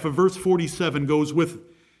first half of verse 47 goes with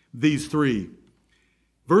these 3.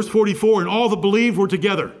 Verse 44, and all that believed were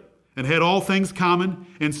together, and had all things common,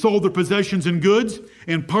 and sold their possessions and goods,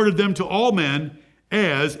 and parted them to all men,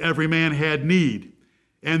 as every man had need.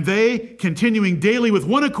 And they, continuing daily with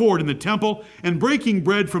one accord in the temple, and breaking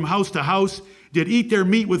bread from house to house, did eat their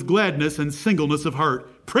meat with gladness and singleness of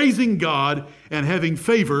heart, praising God and having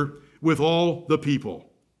favor with all the people.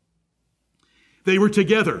 They were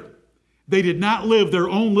together. They did not live their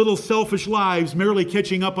own little selfish lives, merely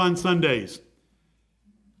catching up on Sundays.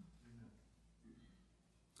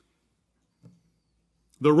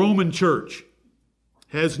 The Roman church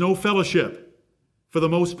has no fellowship for the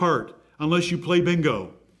most part, unless you play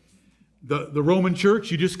bingo. The Roman church,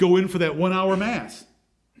 you just go in for that 1-hour mass.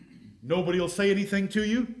 Nobody will say anything to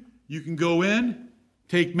you. You can go in,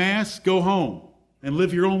 take mass, go home, and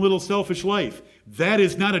live your own little selfish life. That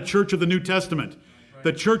is not a church of the New Testament.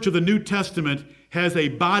 The church of the New Testament has a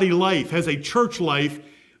body life, has a church life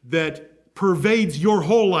that pervades your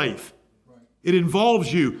whole life. It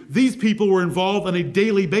involves you. These people were involved on a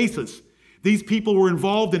daily basis. These people were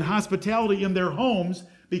involved in hospitality in their homes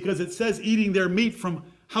because it says eating their meat from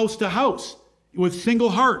house to house with single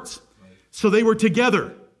hearts. So they were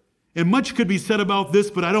together. And much could be said about this,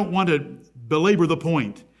 but I don't want to belabor the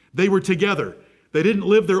point. They were together. They didn't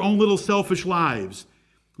live their own little selfish lives.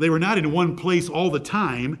 They were not in one place all the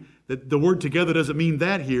time. The word together doesn't mean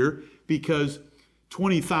that here, because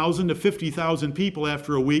 20,000 to 50,000 people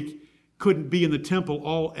after a week couldn't be in the temple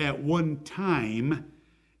all at one time,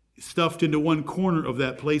 stuffed into one corner of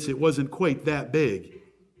that place. It wasn't quite that big.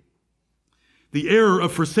 The error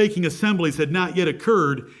of forsaking assemblies had not yet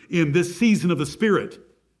occurred in this season of the Spirit.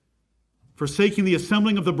 Forsaking the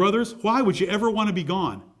assembling of the brothers, why would you ever want to be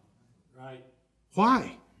gone? Right.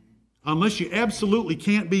 Why? Unless you absolutely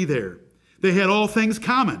can't be there. They had all things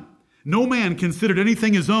common. No man considered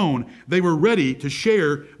anything his own. They were ready to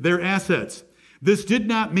share their assets. This did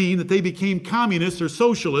not mean that they became communists or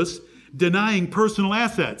socialists, denying personal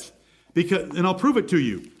assets. And I'll prove it to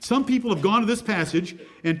you. Some people have gone to this passage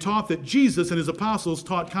and taught that Jesus and his apostles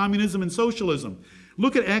taught communism and socialism.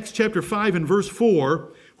 Look at Acts chapter 5 and verse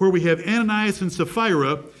 4, where we have Ananias and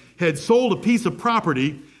Sapphira had sold a piece of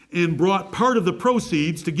property and brought part of the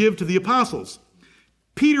proceeds to give to the apostles.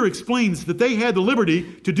 Peter explains that they had the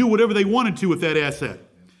liberty to do whatever they wanted to with that asset.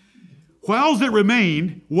 Whiles it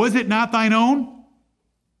remained, was it not thine own?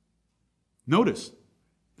 Notice,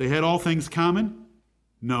 they had all things common.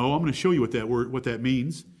 No, I'm going to show you what that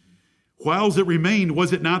means. Whiles it remained,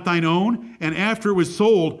 was it not thine own? And after it was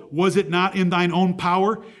sold, was it not in thine own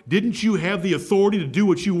power? Didn't you have the authority to do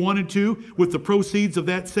what you wanted to with the proceeds of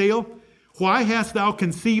that sale? Why hast thou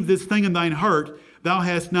conceived this thing in thine heart? Thou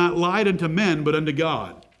hast not lied unto men, but unto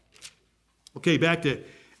God. Okay, back to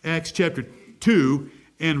Acts chapter 2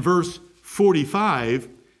 and verse 45.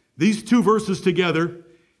 These two verses together,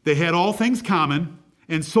 they had all things common,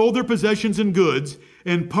 and sold their possessions and goods,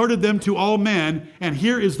 and parted them to all men. And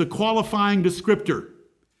here is the qualifying descriptor.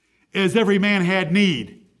 As every man had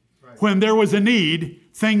need. Right. When there was a need,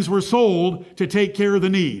 things were sold to take care of the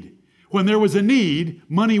need. When there was a need,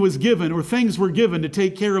 money was given or things were given to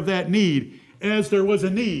take care of that need as there was a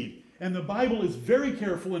need. And the Bible is very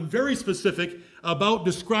careful and very specific about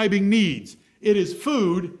describing needs. It is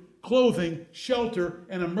food, clothing, shelter,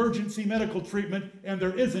 and emergency medical treatment, and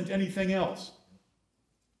there isn't anything else.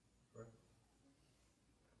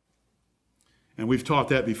 And we've taught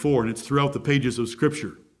that before, and it's throughout the pages of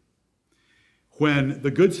Scripture. When the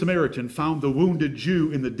Good Samaritan found the wounded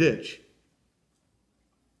Jew in the ditch,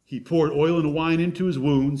 he poured oil and wine into his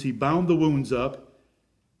wounds, he bound the wounds up,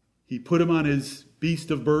 he put him on his beast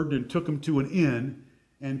of burden and took him to an inn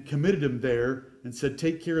and committed him there and said,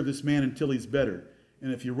 take care of this man until he's better.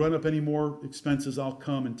 And if you run up any more expenses, I'll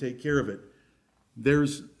come and take care of it.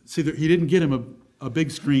 He didn't get him a big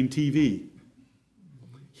screen TV.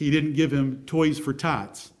 He didn't give him toys for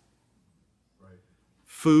tots. Right.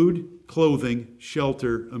 Food, clothing,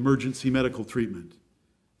 shelter, emergency medical treatment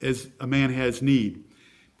as a man has need.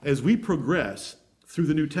 As we progress through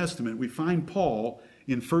the New Testament, we find Paul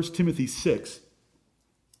in 1 Timothy 6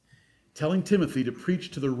 telling Timothy to preach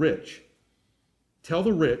to the rich. Tell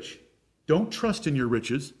the rich, don't trust in your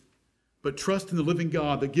riches, but trust in the living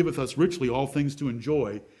God that giveth us richly all things to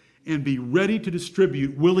enjoy, and be ready to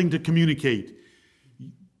distribute, willing to communicate.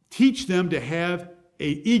 Teach them to have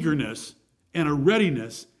an eagerness and a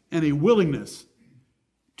readiness and a willingness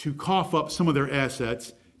to cough up some of their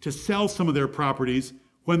assets, to sell some of their properties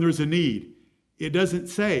when there's a need. It doesn't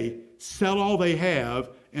say sell all they have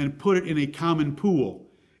and put it in a common pool.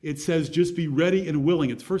 It says just be ready and willing.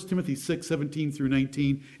 It's 1 Timothy 6, 17 through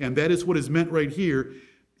 19, and that is what is meant right here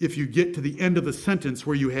if you get to the end of the sentence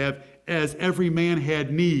where you have, as every man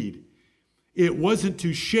had need. It wasn't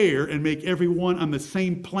to share and make everyone on the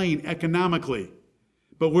same plane economically.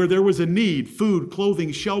 But where there was a need, food,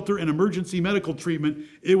 clothing, shelter, and emergency medical treatment,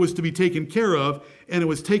 it was to be taken care of, and it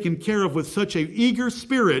was taken care of with such an eager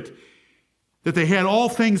spirit that they had all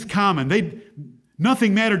things common.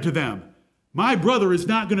 Nothing mattered to them. My brother is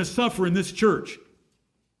not going to suffer in this church.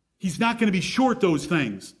 He's not going to be short those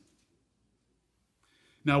things.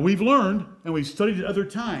 Now, we've learned, and we've studied at other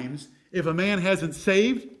times, if a man hasn't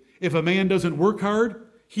saved, if a man doesn't work hard,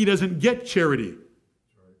 he doesn't get charity.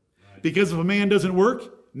 Because if a man doesn't work,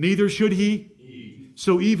 neither should he eat.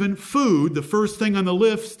 So even food, the first thing on the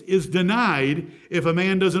list, is denied if a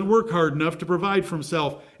man doesn't work hard enough to provide for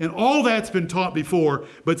himself. And all that's been taught before,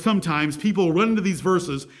 but sometimes people run into these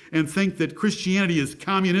verses and think that Christianity is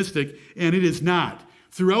communistic, and it is not.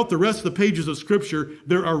 Throughout the rest of the pages of Scripture,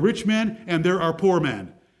 there are rich men and there are poor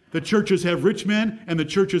men. The churches have rich men and the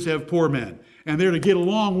churches have poor men. And they're to get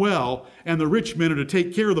along well, and the rich men are to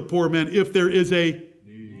take care of the poor men if there is a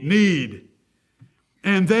need.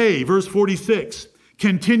 And they, verse 46,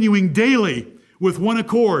 continuing daily with one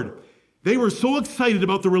accord. They were so excited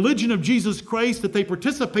about the religion of Jesus Christ that they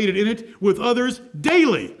participated in it with others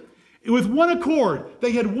daily. With one accord,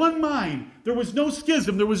 they had one mind. There was no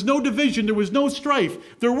schism. There was no division. There was no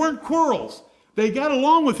strife. There weren't quarrels. They got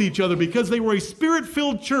along with each other because they were a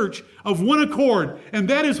Spirit-filled church of one accord, and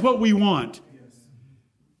that is what we want.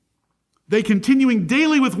 They continuing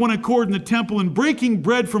daily with one accord in the temple and breaking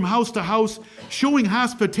bread from house to house, showing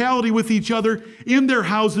hospitality with each other in their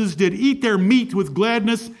houses, did eat their meat with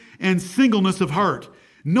gladness and singleness of heart.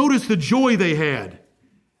 Notice the joy they had.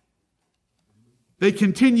 They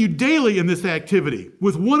continued daily in this activity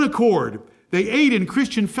with one accord. They ate in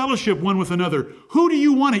Christian fellowship one with another. Who do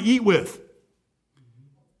you want to eat with?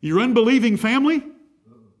 Your unbelieving family?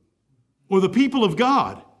 Or the people of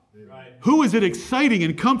God? Right. Who is it exciting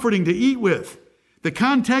and comforting to eat with? The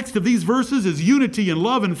context of these verses is unity and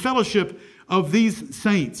love and fellowship of these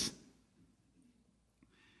saints.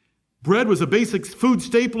 Bread was a basic food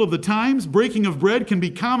staple of the times. Breaking of bread can be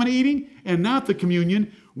common eating and not the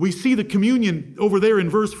communion. We see the communion over there in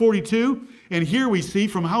verse 42. And here we see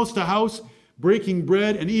from house to house, breaking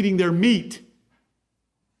bread and eating their meat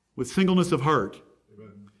with singleness of heart.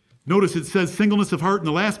 Amen. Notice it says singleness of heart in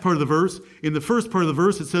the last part of the verse. In the first part of the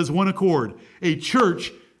verse, it says one accord. A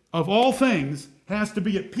church of all things has to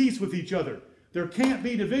be at peace with each other. There can't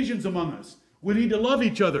be divisions among us. We need to love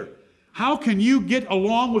each other. How can you get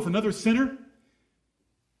along with another sinner?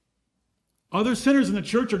 Other sinners in the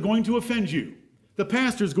church are going to offend you. The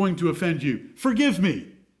pastor is going to offend you. Forgive me,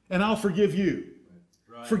 and I'll forgive you.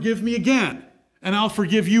 Right. Forgive me again, and I'll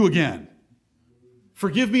forgive you again.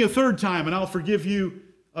 Forgive me a third time, and I'll forgive you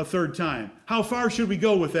a third time. How far should we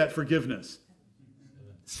go with that forgiveness?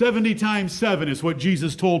 70 times 7 is what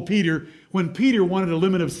Jesus told Peter. When Peter wanted a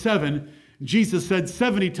limit of 7, Jesus said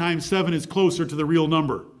 70 times 7 is closer to the real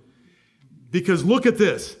number. Because look at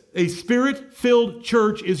this. A Spirit-filled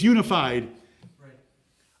church is unified.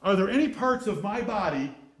 Are there any parts of my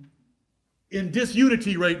body in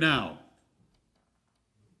disunity right now?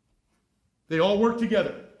 They all work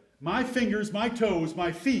together. My fingers, my toes,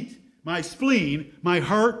 my feet, my spleen, my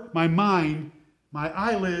heart, my mind, my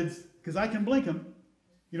eyelids, because I can blink them.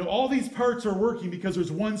 You know, all these parts are working because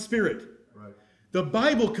there's one Spirit. Right. The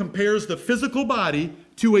Bible compares the physical body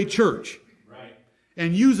to a church. Right.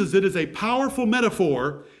 And uses it as a powerful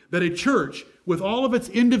metaphor that a church with all of its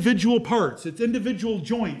individual parts, its individual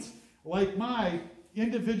joints, like my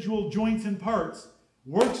individual joints and parts,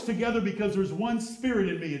 works together because there's one Spirit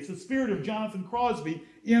in me. It's the Spirit of Jonathan Crosby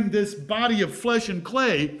in this body of flesh and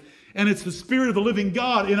clay, and it's the Spirit of the living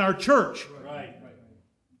God in our church. Right.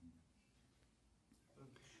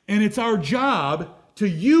 And it's our job to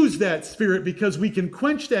use that Spirit because we can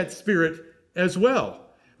quench that Spirit as well.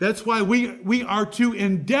 That's why we are to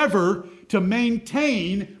endeavor to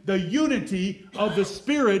maintain the unity of the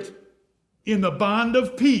Spirit in the bond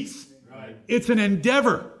of peace. Right. It's an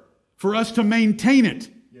endeavor for us to maintain it.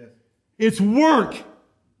 Yes. It's work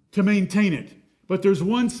to maintain it. But there's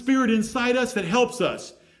one Spirit inside us that helps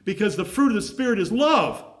us because the fruit of the Spirit is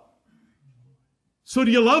love. So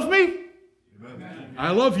do you love me? Amen.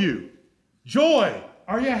 I love you. Joy.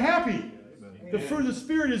 Are you happy? Amen. The fruit of the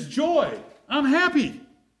Spirit is joy. I'm happy.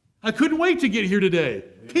 I couldn't wait to get here today.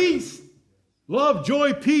 Peace, love,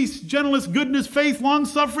 joy, peace, gentleness, goodness, faith,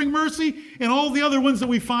 long-suffering, mercy, and all the other ones that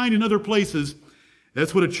we find in other places.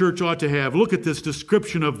 That's what a church ought to have. Look at this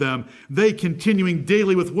description of them. They, continuing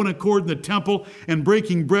daily with one accord in the temple and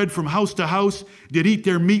breaking bread from house to house, did eat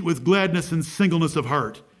their meat with gladness and singleness of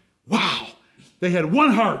heart. Wow! They had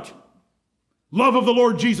one heart. Love of the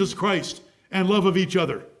Lord Jesus Christ and love of each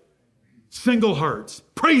other. Single hearts.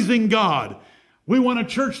 Praising God. We want a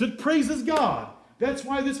church that praises God. That's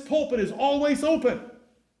why this pulpit is always open.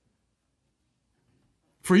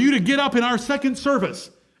 For you to get up in our second service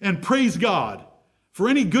and praise God. For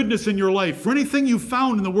any goodness in your life, for anything you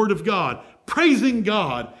found in the Word of God, praising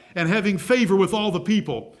God and having favor with all the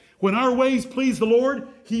people. When our ways please the Lord,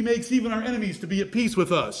 He makes even our enemies to be at peace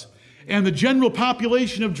with us. And the general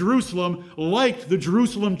population of Jerusalem liked the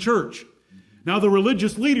Jerusalem church. Now the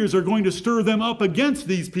religious leaders are going to stir them up against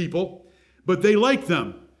these people, but they like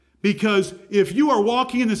them. Because if you are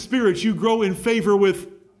walking in the Spirit, you grow in favor with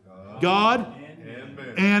God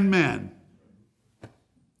and men.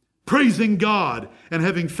 Praising God and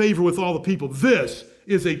having favor with all the people. This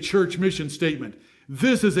is a church mission statement.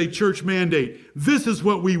 This is a church mandate. This is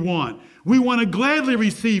what we want. We want to gladly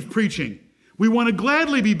receive preaching. We want to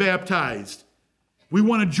gladly be baptized. We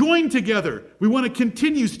want to join together. We want to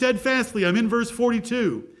continue steadfastly. I'm in verse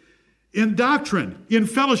 42. In doctrine, in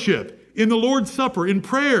fellowship, in the Lord's Supper, in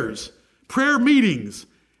prayers, prayer meetings,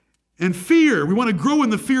 and fear. We want to grow in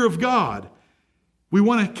the fear of God. We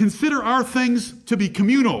want to consider our things to be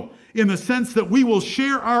communal in the sense that we will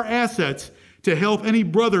share our assets to help any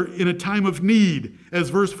brother in a time of need, as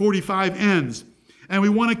verse 45 ends. And we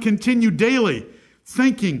want to continue daily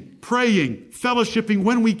thinking, praying, fellowshipping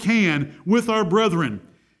when we can with our brethren.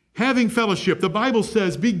 Having fellowship, the Bible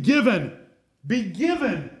says, be given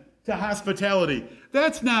to hospitality.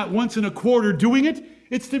 That's not once in a quarter doing it.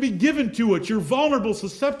 It's to be given to it. You're vulnerable,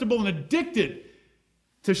 susceptible, and addicted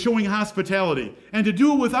to showing hospitality. And to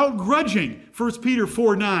do it without grudging. 1 Peter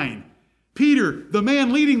 4:9. Peter, the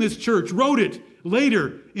man leading this church, wrote it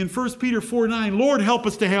later in 1 Peter 4:9. Lord, help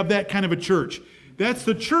us to have that kind of a church. That's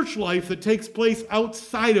the church life that takes place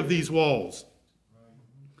outside of these walls.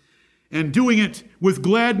 And doing it with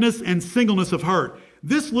gladness and singleness of heart.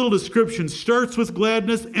 This little description starts with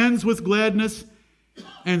gladness, ends with gladness,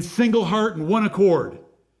 and single heart and one accord.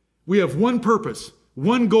 We have one purpose,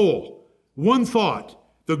 one goal, one thought,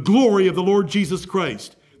 the glory of the Lord Jesus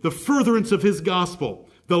Christ, the furtherance of his gospel,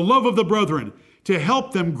 the love of the brethren, to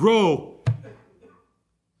help them grow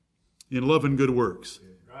in love and good works.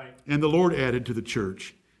 Right. And the Lord added to the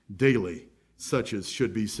church daily such as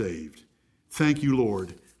should be saved. Thank you,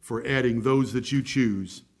 Lord, for adding those that you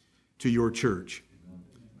choose to your church.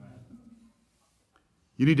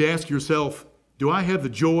 You need to ask yourself, do I have the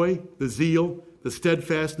joy, the zeal, the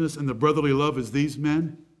steadfastness, and the brotherly love as these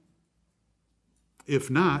men? If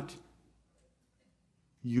not,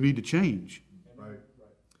 you need to change. Right.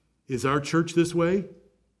 Is our church this way?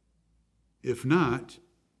 If not,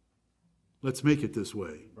 let's make it this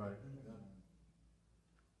way. Right.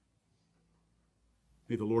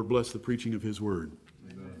 May the Lord bless the preaching of his word.